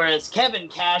 whereas Kevin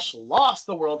Cash lost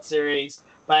the World Series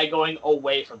by going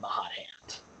away from the hot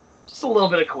hand. Just a little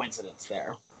bit of coincidence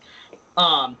there.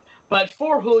 But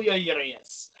for Julio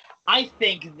Urias, I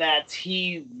think that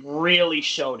he really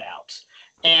showed out.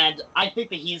 And I think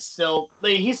that he's still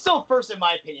first, in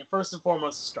my opinion, first and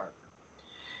foremost a starter.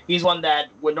 He's one that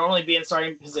would normally be in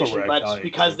starting position, but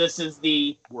because this is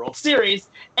the World Series,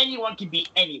 anyone can be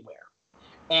anywhere.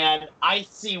 And I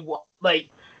see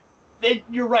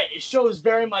you're right. It shows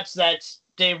very much that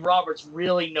Dave Roberts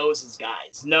really knows his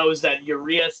guys, knows that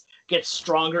Urias gets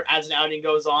stronger as an outing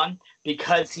goes on,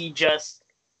 because he just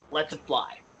lets it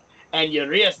fly. And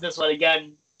Urias, this one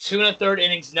again, 2 1/3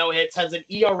 innings, no hits, has an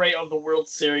ERA of the World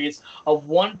Series of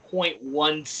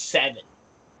 1.17.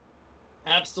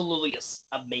 Absolutely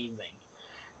amazing.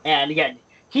 And again,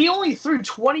 he only threw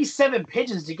 27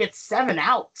 pitches to get 7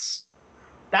 outs.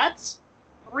 That's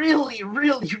really,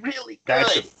 really, really good.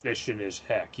 That's efficient as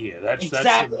heck. Yeah, that's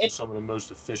some of the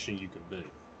most efficient you can be.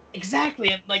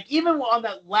 Exactly. And like, even on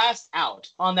that last out,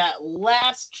 on that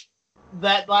last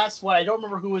one, I don't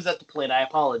remember who was at the plate. I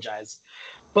apologize.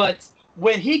 But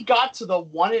when he got to the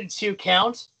 1-2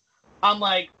 count, I'm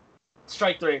like,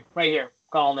 strike 3 right here,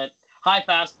 calling it. High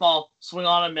fastball, swing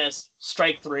on a miss,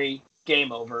 strike 3,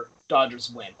 game over,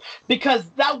 Dodgers win. Because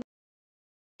that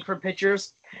for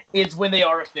pitchers is when they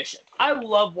are efficient. I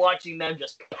love watching them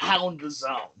just pound the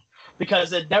zone,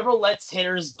 because it never lets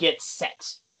hitters get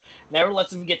set. Never lets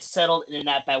them get settled in an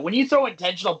at-bat. When you throw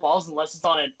intentional balls, unless it's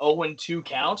on an 0-2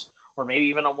 count, or maybe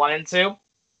even a 1-2,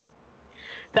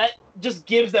 that just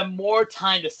gives them more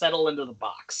time to settle into the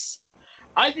box.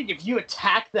 I think if you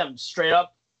attack them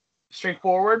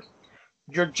straightforward,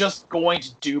 you're just going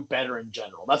to do better in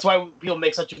general. That's why people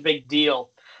make such a big deal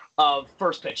of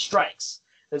first pitch strikes,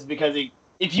 is because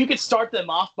if you could start them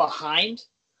off behind,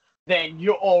 then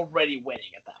you're already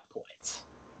winning at that point.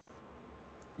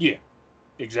 Yeah,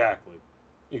 exactly.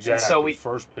 Exactly. So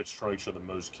first pitch strikes are the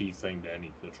most key thing to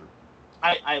any pitcher.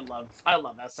 I love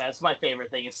that stat. It's my favorite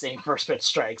thing is seeing first pitch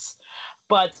strikes.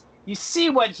 But you see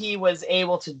what he was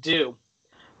able to do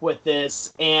with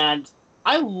this, and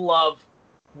I love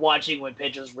watching when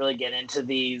pitchers really get into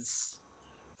these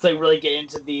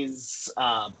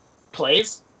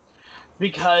plays,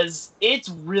 because it's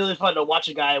really fun to watch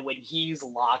a guy when he's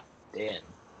locked in.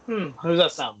 Who does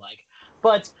that sound like?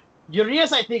 But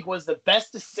Urias, I think, was the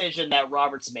best decision that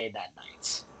Roberts made that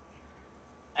night.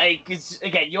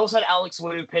 Again, you also had Alex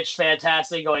Wood, who pitched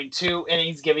fantastic, going 2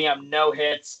 innings, giving up no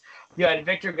hits. You had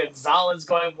Victor Gonzalez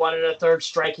going 1 1/3,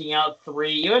 striking out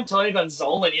 3. Even Tony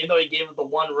Gonzalez, even though he gave up the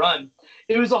 1 run,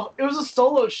 it was a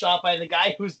solo shot by the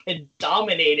guy who's been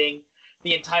dominating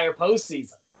the entire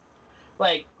postseason.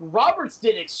 Like, Roberts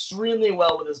did extremely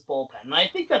well with his bullpen, and I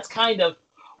think that's kind of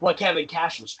what Kevin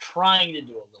Cash was trying to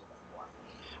do a little bit more.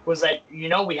 Was that,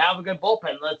 we have a good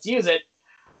bullpen, let's use it.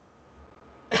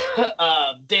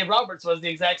 Dave Roberts was the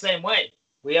exact same way.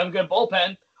 We have a good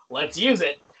bullpen, let's use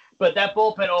it. But that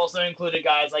bullpen also included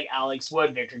guys like Alex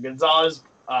Wood, Victor Gonzalez,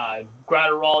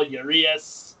 Gratterall,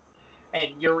 Urias.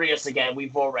 And Urias, again,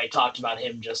 we've already talked about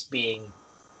him just being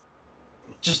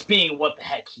what the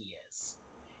heck he is.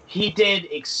 He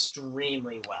did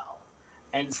extremely well.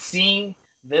 And seeing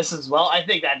this as well, I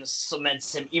think that just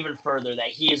cements him even further that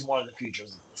he is one of the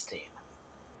futures of this team.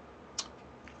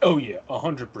 Oh, yeah,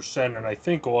 100%. And I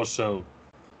think also,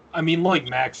 like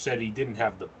Max said, he didn't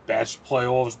have the best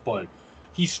playoffs, but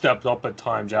he stepped up at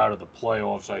times out of the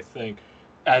playoffs. I think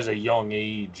as a young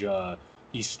age,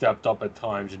 he stepped up at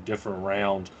times in different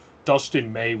rounds.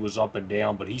 Dustin May was up and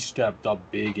down, but he stepped up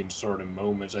big in certain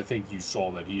moments. I think you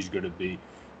saw that he's going to be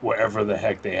wherever the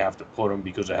heck they have to put him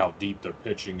because of how deep their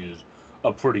pitching is.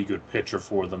 A pretty good pitcher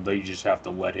for them. They just have to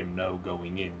let him know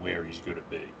going in where he's going to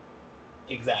be.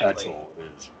 Exactly. That's all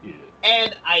it is. Yeah.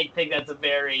 And I think that's a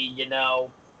very,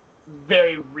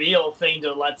 very real thing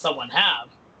to let someone have.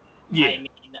 Yeah. I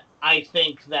mean, I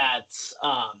think that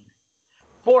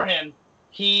for him,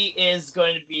 he is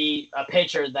going to be a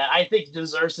pitcher that I think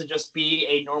deserves to just be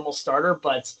a normal starter,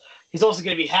 but he's also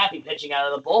going to be happy pitching out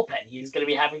of the bullpen. He's going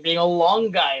to be happy being a long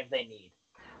guy if they need.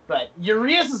 But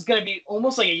Urias is going to be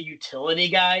almost like a utility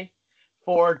guy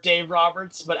for Dave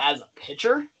Roberts, but as a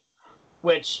pitcher,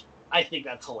 which I think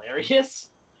that's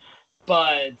hilarious.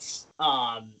 But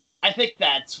I think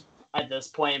that's, at this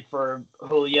point for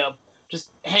Julio,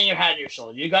 just hang your hat on your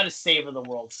shoulder. You got to savor the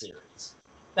World Series.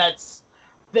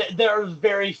 There are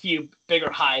very few bigger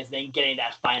highs than getting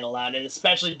that final out, and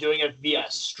especially doing it via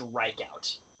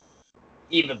strikeout.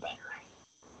 Even better.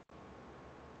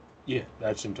 Yeah,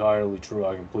 that's entirely true.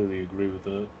 I completely agree with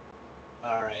that.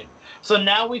 All right. So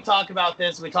now we talk about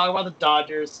this. We talk about the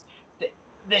Dodgers.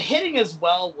 The hitting as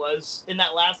well was, in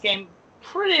that last game,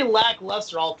 pretty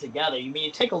lackluster altogether. You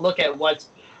take a look at what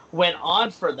went on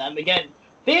for them. Again,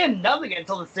 they had nothing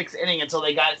until the 6th inning until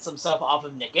they got some stuff off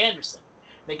of Nick Anderson.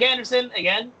 Nick Anderson,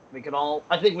 again,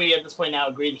 I think we at this point now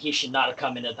agree that he should not have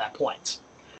come in at that point.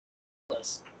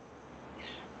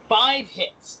 5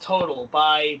 hits total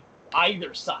by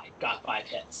either side, got 5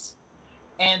 hits.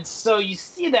 And so you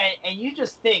see that and you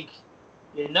just think,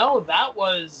 that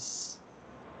was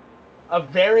a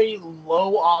very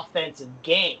low offensive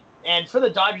game. And for the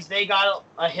Dodgers, they got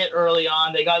a hit early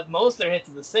on. They got most of their hits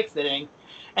in the 6th inning.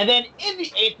 And then in the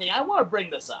 8th inning, I want to bring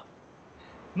this up.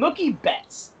 Mookie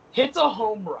Betts hits a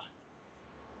home run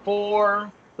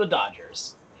for the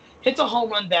Dodgers. Hits a home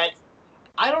run that,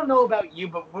 I don't know about you,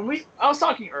 but I was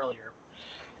talking earlier.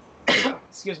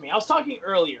 Excuse me. I was talking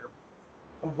earlier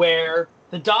where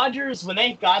the Dodgers, when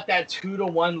they got that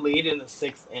 2-1 lead in the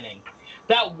 6th inning,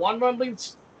 that 1-run lead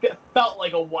felt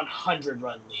like a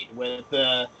 100-run lead with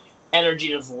the energy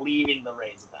just leaving the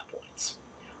Rays at that point.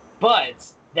 But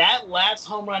that last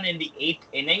home run in the 8th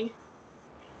inning,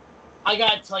 I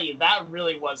gotta tell you, that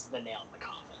really was the nail in the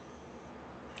coffin.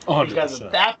 100%. Because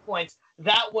at that point,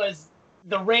 that was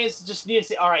the Rays just need to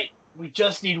say, all right, we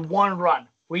just need 1 run.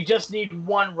 We just need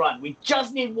 1 run. We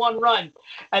just need 1 run.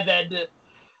 And then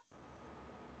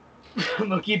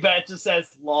Mookie Betts just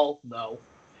says, lol, no.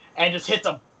 And just hits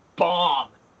a bomb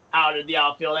out of the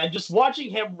outfield. And just watching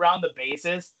him round the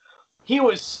bases, he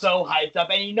was so hyped up.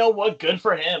 And you know what? Good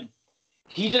for him.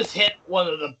 He just hit one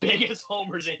of the biggest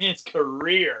homers in his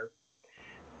career.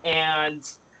 And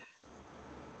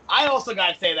I also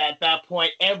got to say that at that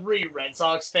point, every Red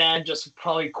Sox fan just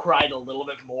probably cried a little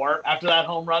bit more after that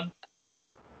home run.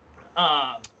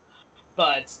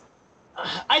 But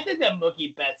I think that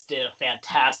Mookie Betts did a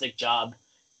fantastic job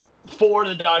for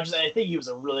the Dodgers. I think he was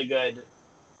a really good.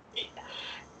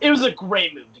 It was a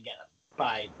great move to get him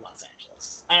by Los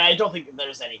Angeles, and I don't think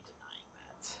there's any denying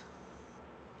that.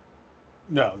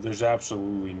 No, there's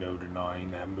absolutely no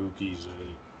denying that Mookie's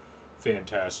a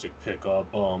fantastic pickup.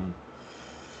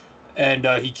 And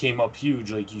he came up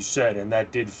huge, like you said, and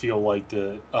that did feel like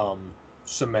the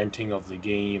cementing of the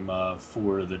game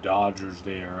for the Dodgers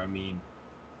there. I mean,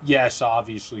 yes,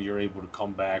 obviously you're able to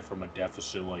come back from a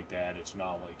deficit like that. It's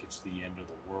not like it's the end of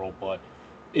the world, but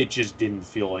it just didn't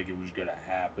feel like it was going to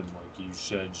happen, like you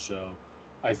said. So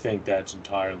I think that's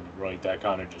entirely right. That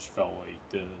kind of just felt like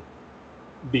the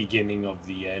beginning of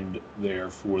the end there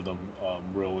for them,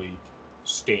 really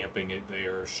stamping it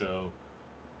there. So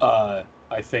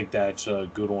I think that's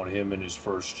good on him in his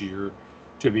first year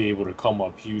to be able to come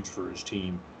up huge for his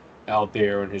team out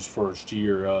there in his first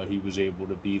year. He was able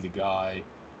to be the guy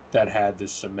that had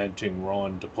this cementing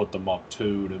run to put them up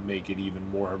two to make it even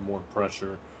more and more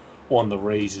pressure on the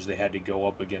Rays as they had to go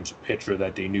up against a pitcher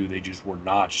that they knew they just were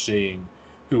not seeing,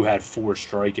 who had 4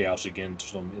 strikeouts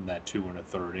against them in that 2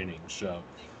 1/3 inning. So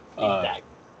Exactly.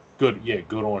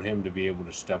 good on him to be able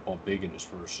to step up big in his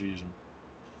first season.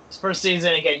 His first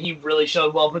season, again, he really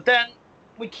showed well. But then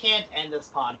we can't end this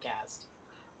podcast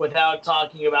without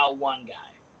talking about one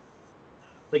guy.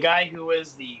 The guy who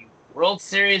is the World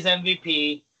Series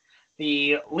MVP,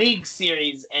 the League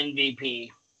Series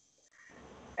MVP,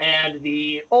 and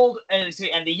the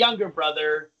younger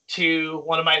brother to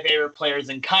one of my favorite players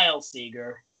in Kyle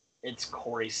Seager. It's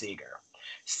Corey Seager.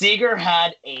 Seager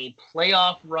had a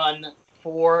playoff run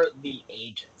for the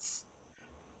ages,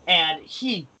 and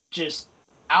he just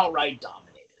outright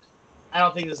dominated. I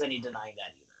don't think there's any denying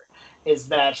that either. Is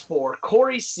that for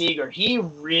Corey Seager, he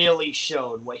really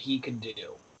showed what he could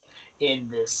do in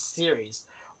this series.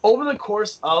 Over the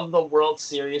course of the World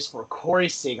Series for Corey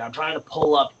Seager, I'm trying to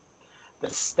pull up the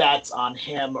stats on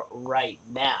him right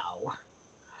now.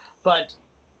 But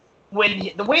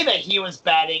the way that he was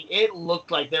batting, it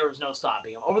looked like there was no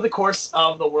stopping him. Over the course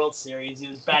of the World Series, he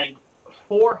was batting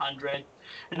 .400,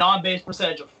 an on-base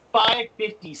percentage of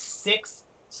 .556,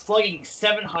 slugging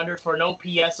 .700 for an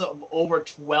OPS of over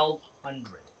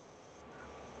 1,200.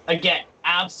 Again,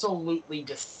 absolutely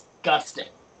disgusting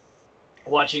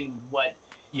watching what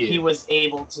he was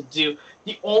able to do.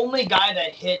 The only guy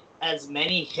that hit as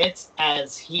many hits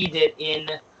as he did in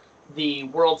the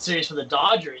World Series for the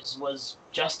Dodgers was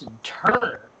Justin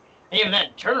Turner. And even then,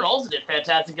 Turner also did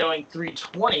fantastic, going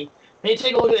 .320. Then you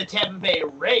take a look at the Tampa Bay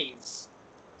Rays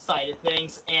side of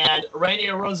things, and Randy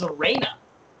Rosarena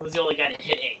was the only guy to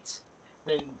hit 8.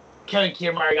 Then Kevin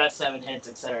Kiermaier got 7 hits,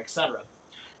 etc., etc.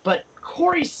 But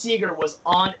Corey Seager was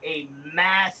on a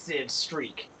massive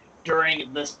streak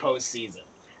during this postseason.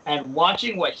 And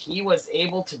watching what he was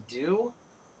able to do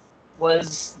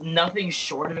was nothing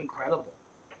short of incredible.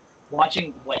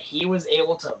 Watching what he was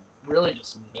able to really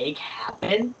just make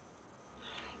happen.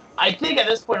 I think at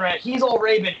this point, right, he's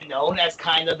already been known as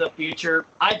kind of the future.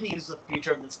 I think he's the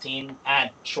future of this team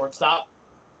at shortstop.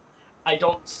 I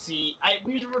don't see.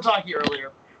 We were talking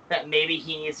earlier that maybe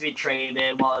he needs to be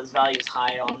traded while his value is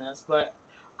high on this, but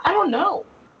I don't know.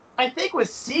 I think with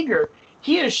Seager,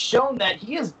 he has shown that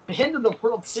he has been to the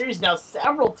World Series now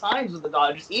several times with the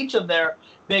Dodgers. Each of their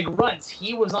big runs,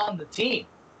 he was on the team,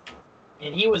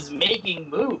 and he was making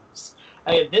moves.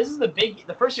 I mean, this is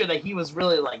the first year that he was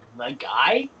really like the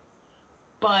guy,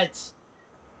 but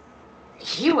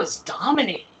he was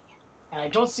dominating, and I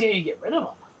don't see any to get rid of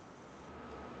him.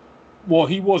 Well,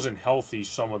 he wasn't healthy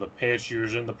some of the past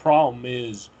years, and the problem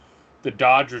is the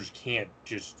Dodgers can't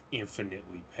just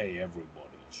infinitely pay everybody.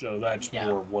 So that's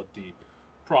more what the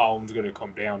problem's going to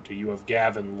come down to. You have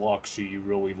Gavin Lux, who you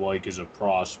really like as a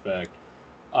prospect.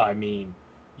 I mean,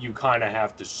 you kind of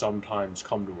have to sometimes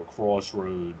come to a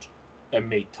crossroads and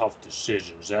make tough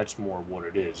decisions. That's more what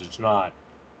it is. It's not,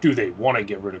 do they want to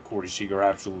get rid of Corey Seager?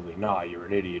 Absolutely not. You're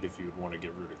an idiot if you would want to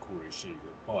get rid of Corey Seager.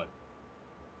 But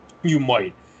you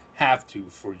might have to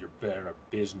for your better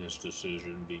business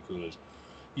decision, because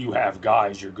you have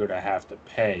guys you're going to have to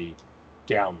pay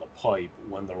down the pipe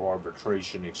when their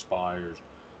arbitration expires,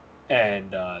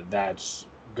 and that's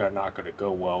not going to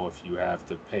go well if you have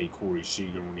to pay Corey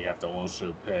Seager when you have to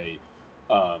also pay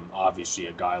obviously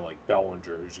a guy like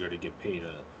Bellinger, who's going to get paid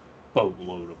a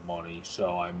boatload of money.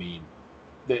 So I mean,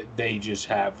 they just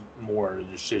have more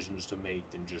decisions to make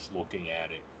than just looking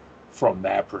at it from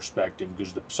that perspective,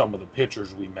 because some of the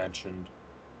pitchers we mentioned,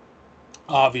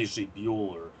 obviously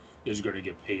Buehler is going to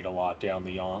get paid a lot down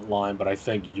the line. But I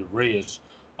think Urias,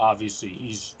 obviously,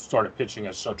 he's started pitching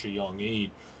at such a young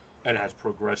age and has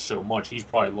progressed so much. He's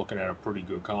probably looking at a pretty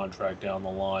good contract down the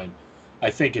line. I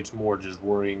think it's more just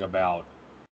worrying about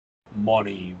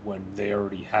money when they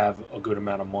already have a good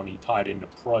amount of money tied into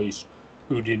Price,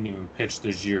 who didn't even pitch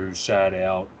this year, who sat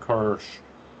out, Kirsch,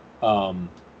 um,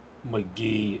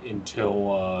 McGee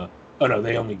until oh no,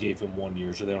 they only gave him 1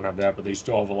 year, so they don't have that, but they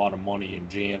still have a lot of money in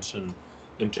Jansen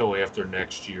until after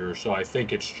next year. So I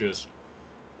think it's just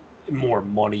more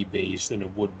money based than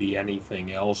it would be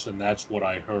anything else, and that's what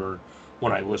I heard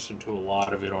when I listened to a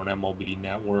lot of it on MLB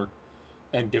Network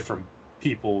and different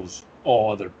people's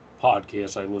all other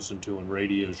podcasts I listen to and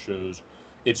radio shows.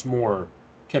 It's more,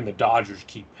 can the Dodgers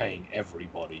keep paying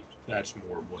everybody? That's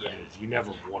more what it is. You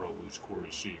never want to lose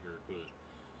Corey Seager because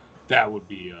that would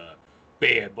be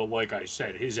bad. But like I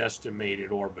said, his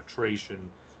estimated arbitration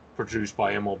produced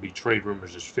by MLB Trade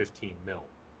Rumors is 15 mil.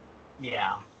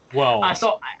 Yeah. Well,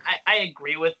 so I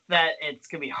agree with that. It's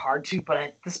gonna be hard to, but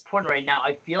at this point right now,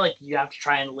 I feel like you have to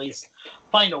try and at least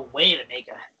find a way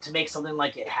to make something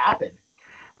like it happen.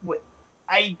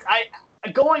 I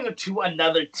going to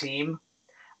another team,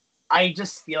 I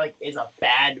just feel like is a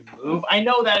bad move. I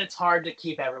know that it's hard to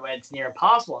keep everybody. It's near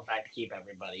impossible, in fact, to keep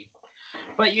everybody.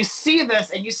 But you see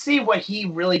this, and you see what he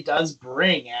really does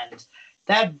bring, and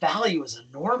that value is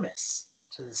enormous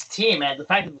to this team. And the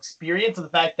fact of experience, and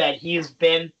the fact that he has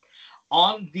been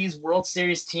on these World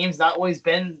Series teams, not always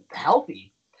been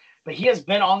healthy, but he has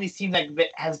been on these teams that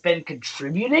has been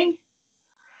contributing.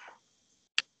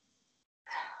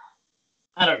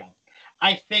 I don't know.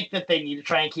 I think that they need to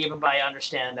try and keep him, but I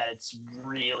understand that it's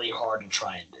really hard to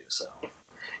try and do so.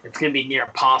 It's going to be near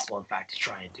impossible, in fact, to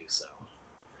try and do so.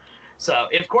 So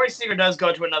if Corey Seager does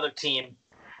go to another team,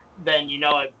 then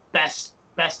best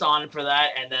on for that,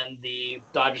 and then the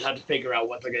Dodgers have to figure out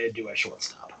what they're going to do at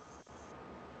shortstop.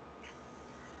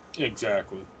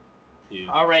 Exactly.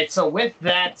 Yeah. All right, so with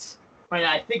that, right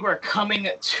now, I think we're coming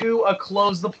to a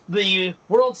close. The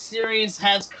World Series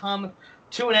has come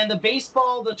to an end. The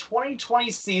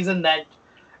 2020 season that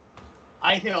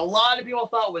I think a lot of people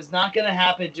thought was not going to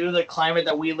happen due to the climate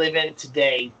that we live in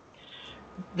today.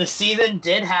 The season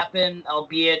did happen,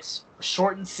 albeit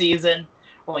shortened season,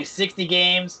 only 60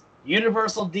 games,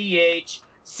 universal DH,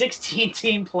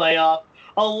 16-team playoff.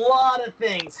 A lot of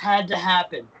things had to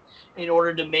happen in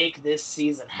order to make this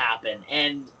season happen.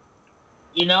 And,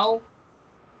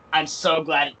 I'm so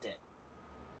glad it did.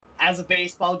 As a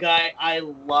baseball guy, I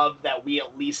love that we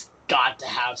at least got to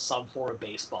have some form of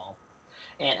baseball.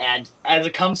 And as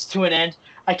it comes to an end,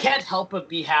 I can't help but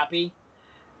be happy.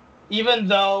 Even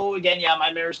though, again,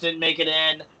 my Mariners didn't make it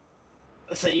in,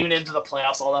 so even into the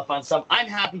playoffs, all that fun stuff, I'm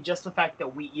happy just the fact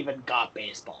that we even got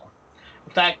baseball.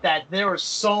 The fact that there was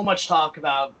so much talk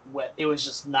about what it was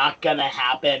just not going to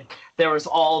happen. There was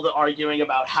all the arguing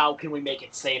about how can we make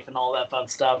it safe and all that fun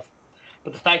stuff.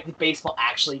 But the fact that baseball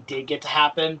actually did get to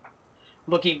happen,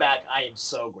 looking back, I am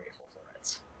so grateful for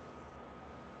it.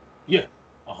 Yeah,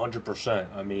 100%.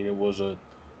 I mean, it was a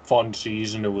fun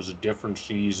season. It was a different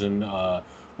season.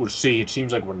 We'll see. It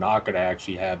seems like we're not going to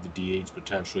actually have the DH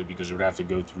potentially because it would have to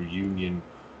go through union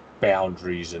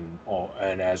boundaries and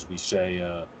as we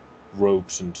say,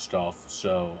 ropes and stuff.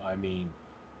 So, I mean,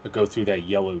 go through that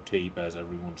yellow tape, as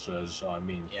everyone says. So, I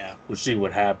mean, we'll see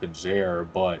what happens there.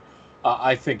 But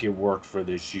I think it worked for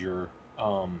this year.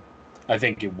 I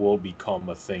think it will become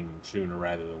a thing sooner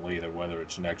rather than later, whether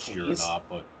it's next year or not.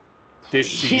 But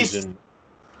this season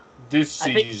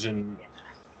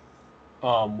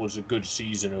was a good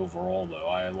season overall, though.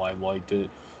 I liked it,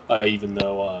 even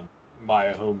though my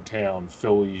hometown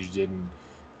Phillies didn't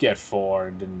get far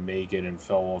and didn't make it and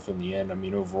fell off in the end. I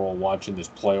mean, overall, watching this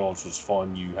playoffs was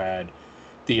fun. You had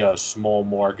the small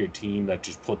market team that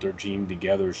just put their team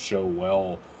together so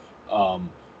well.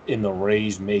 In the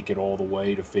Rays make it all the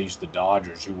way to face the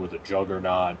Dodgers, who were the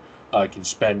juggernaut, can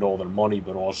spend all their money,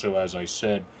 but also, as I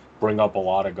said, bring up a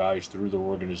lot of guys through the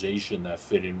organization that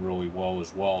fit in really well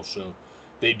as well. So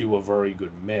they do a very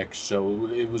good mix. So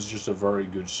it was just a very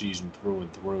good season through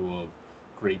and through of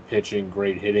great pitching,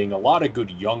 great hitting, a lot of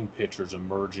good young pitchers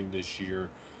emerging this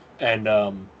year. And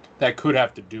that could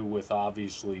have to do with,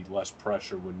 obviously, less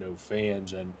pressure with no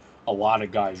fans. And a lot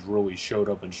of guys really showed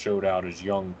up and showed out as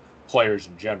young players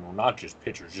in general, not just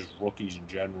pitchers, just rookies in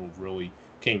general really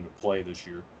came to play this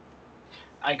year.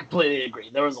 I completely agree.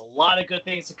 There was a lot of good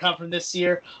things to come from this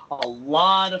year. A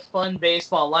lot of fun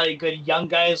baseball. A lot of good young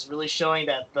guys really showing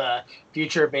that the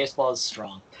future of baseball is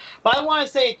strong. But I want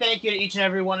to say thank you to each and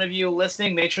every one of you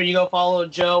listening. Make sure you go follow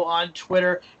Joe on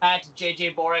Twitter at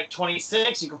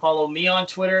JJBorek26. You can follow me on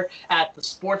Twitter at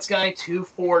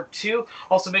TheSportsGuy242.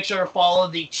 Also, make sure to follow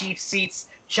the Cheap Seats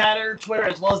Chatter Twitter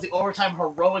as well as the Overtime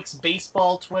Heroics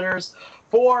Baseball Twitters.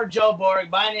 For Joe Borek,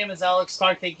 my name is Alex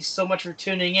Clark. Thank you so much for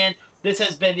tuning in. This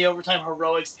has been the Overtime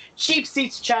Heroics Cheap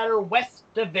Seats Chatter West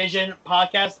Division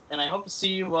podcast, and I hope to see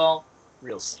you all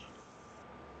real soon.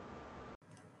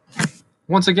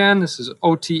 Once again, this is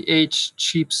OTH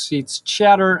Cheap Seats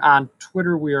Chatter. On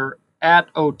Twitter, we are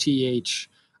at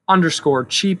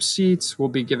OTH_Cheap Seats. We'll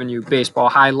be giving you baseball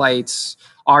highlights,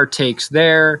 our takes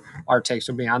there. Our takes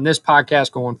will be on this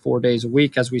podcast going 4 days a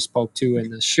week, as we spoke to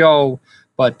in the show.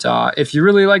 But if you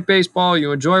really like baseball,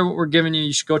 you enjoy what we're giving you,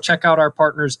 you should go check out our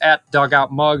partners at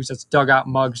Dugout Mugs. That's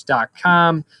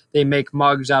dugoutmugs.com. They make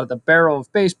mugs out of the barrel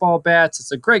of baseball bats.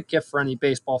 It's a great gift for any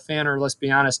baseball fan, or let's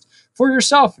be honest, for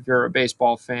yourself if you're a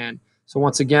baseball fan. So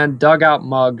once again,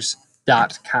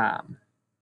 dugoutmugs.com.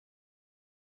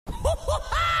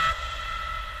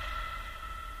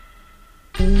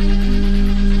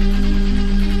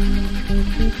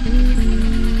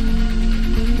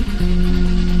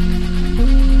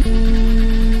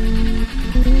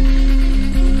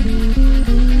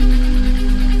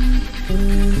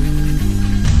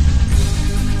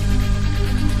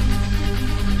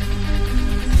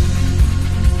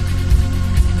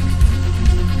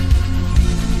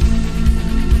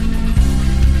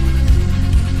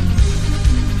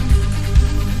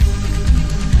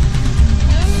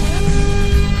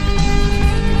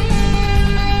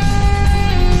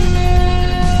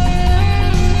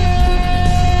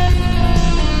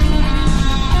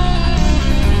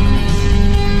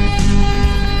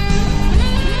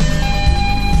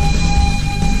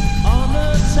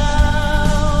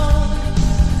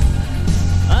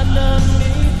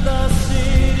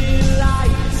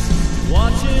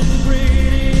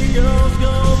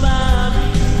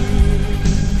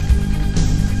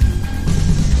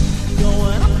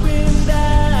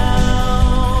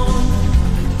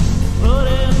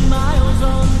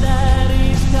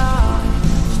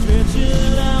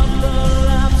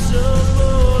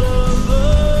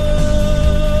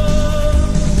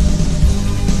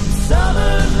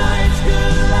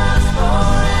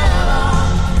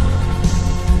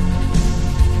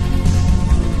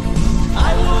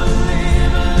 I would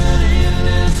live in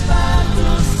this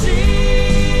fantasy.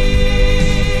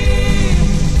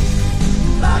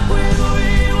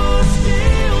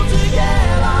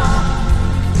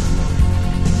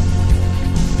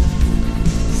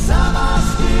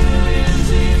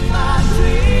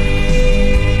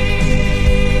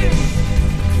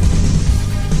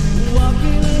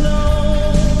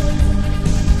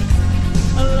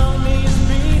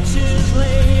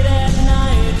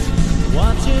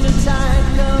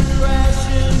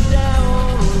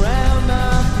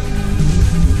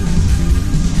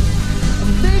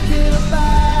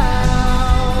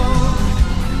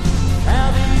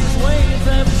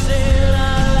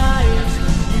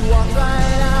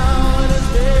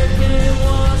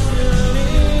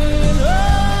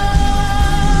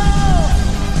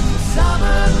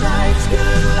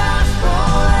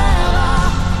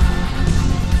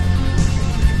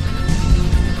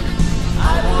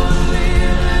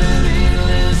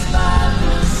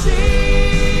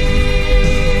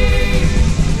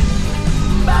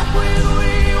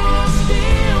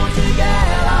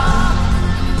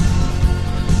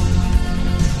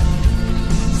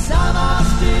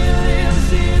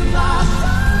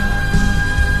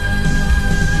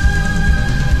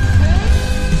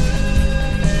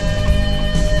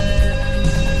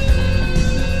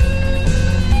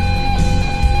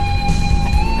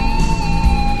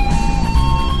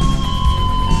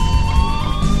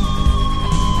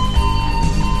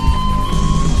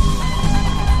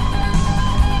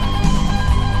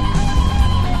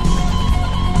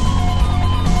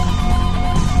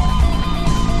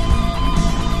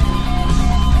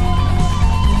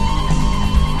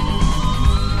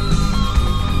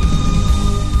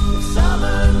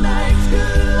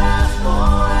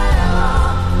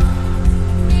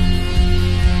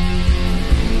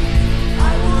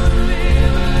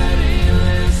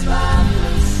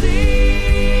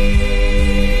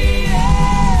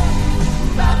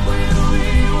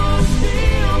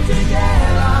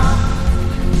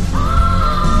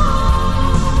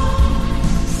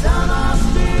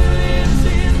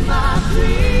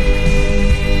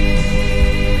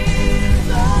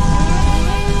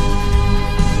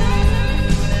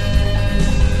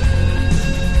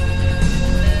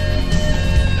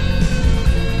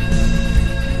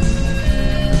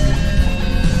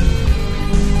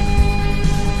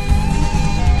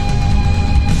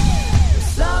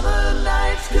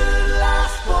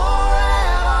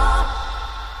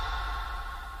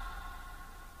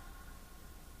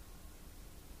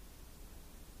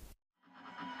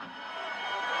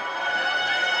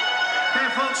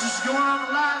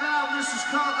 This is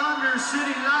called Under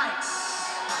City Lights.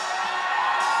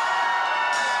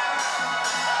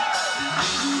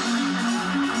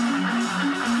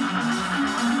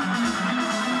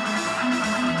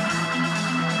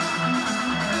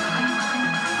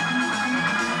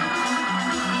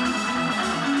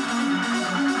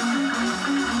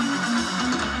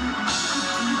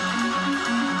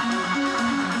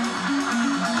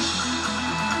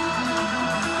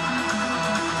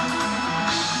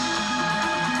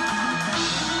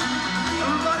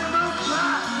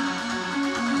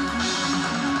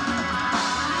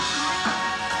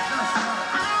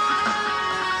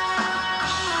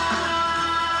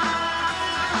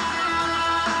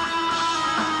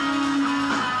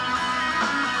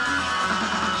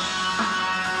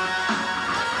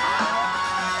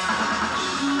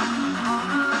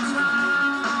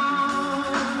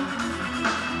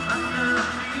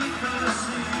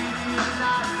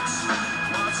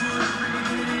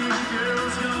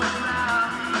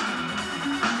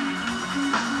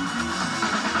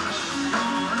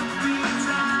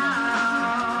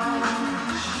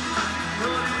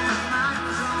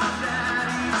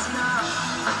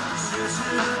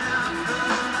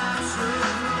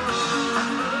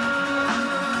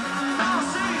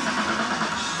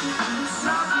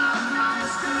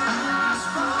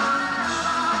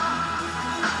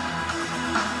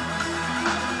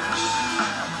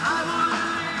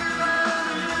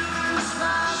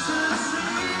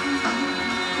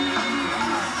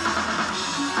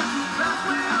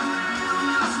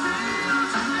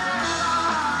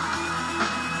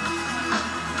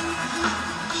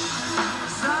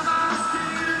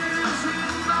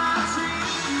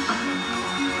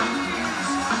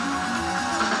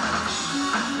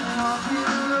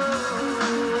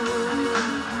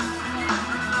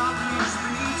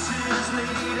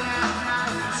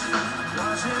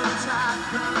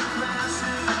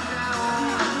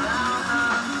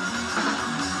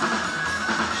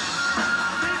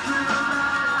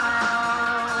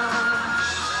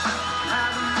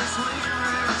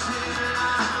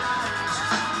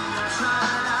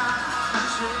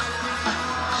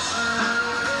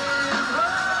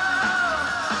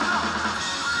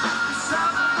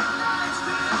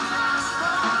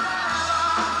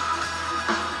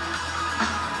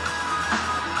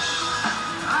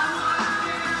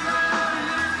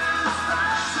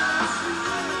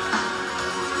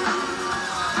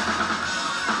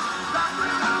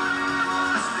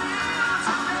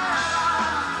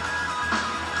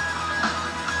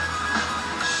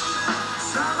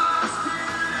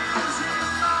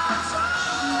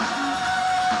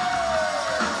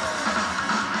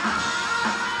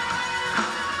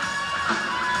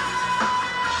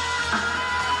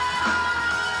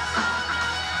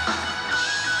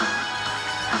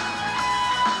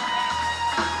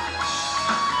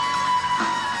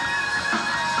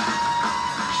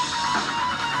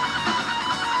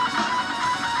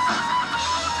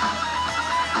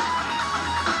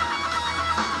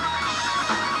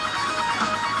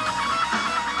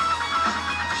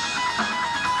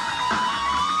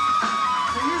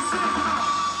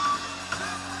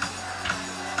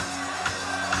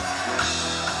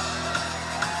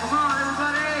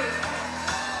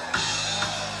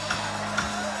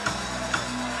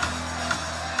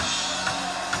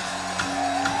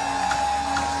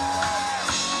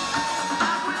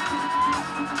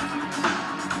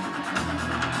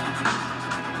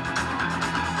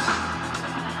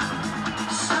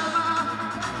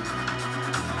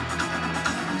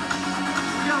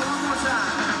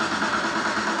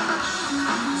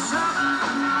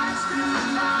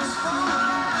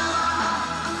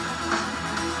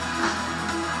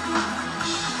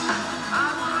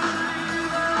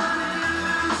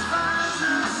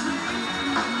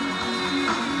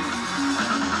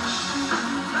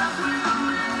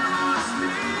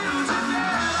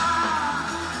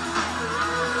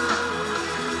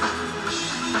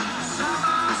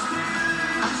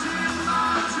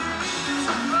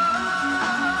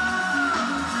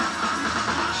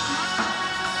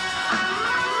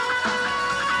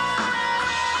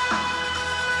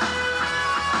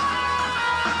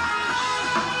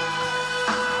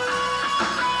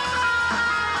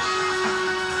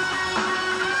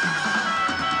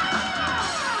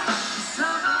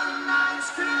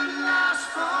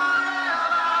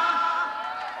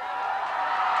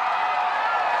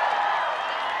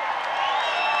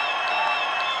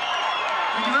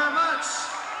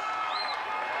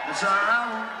 It's all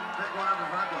right.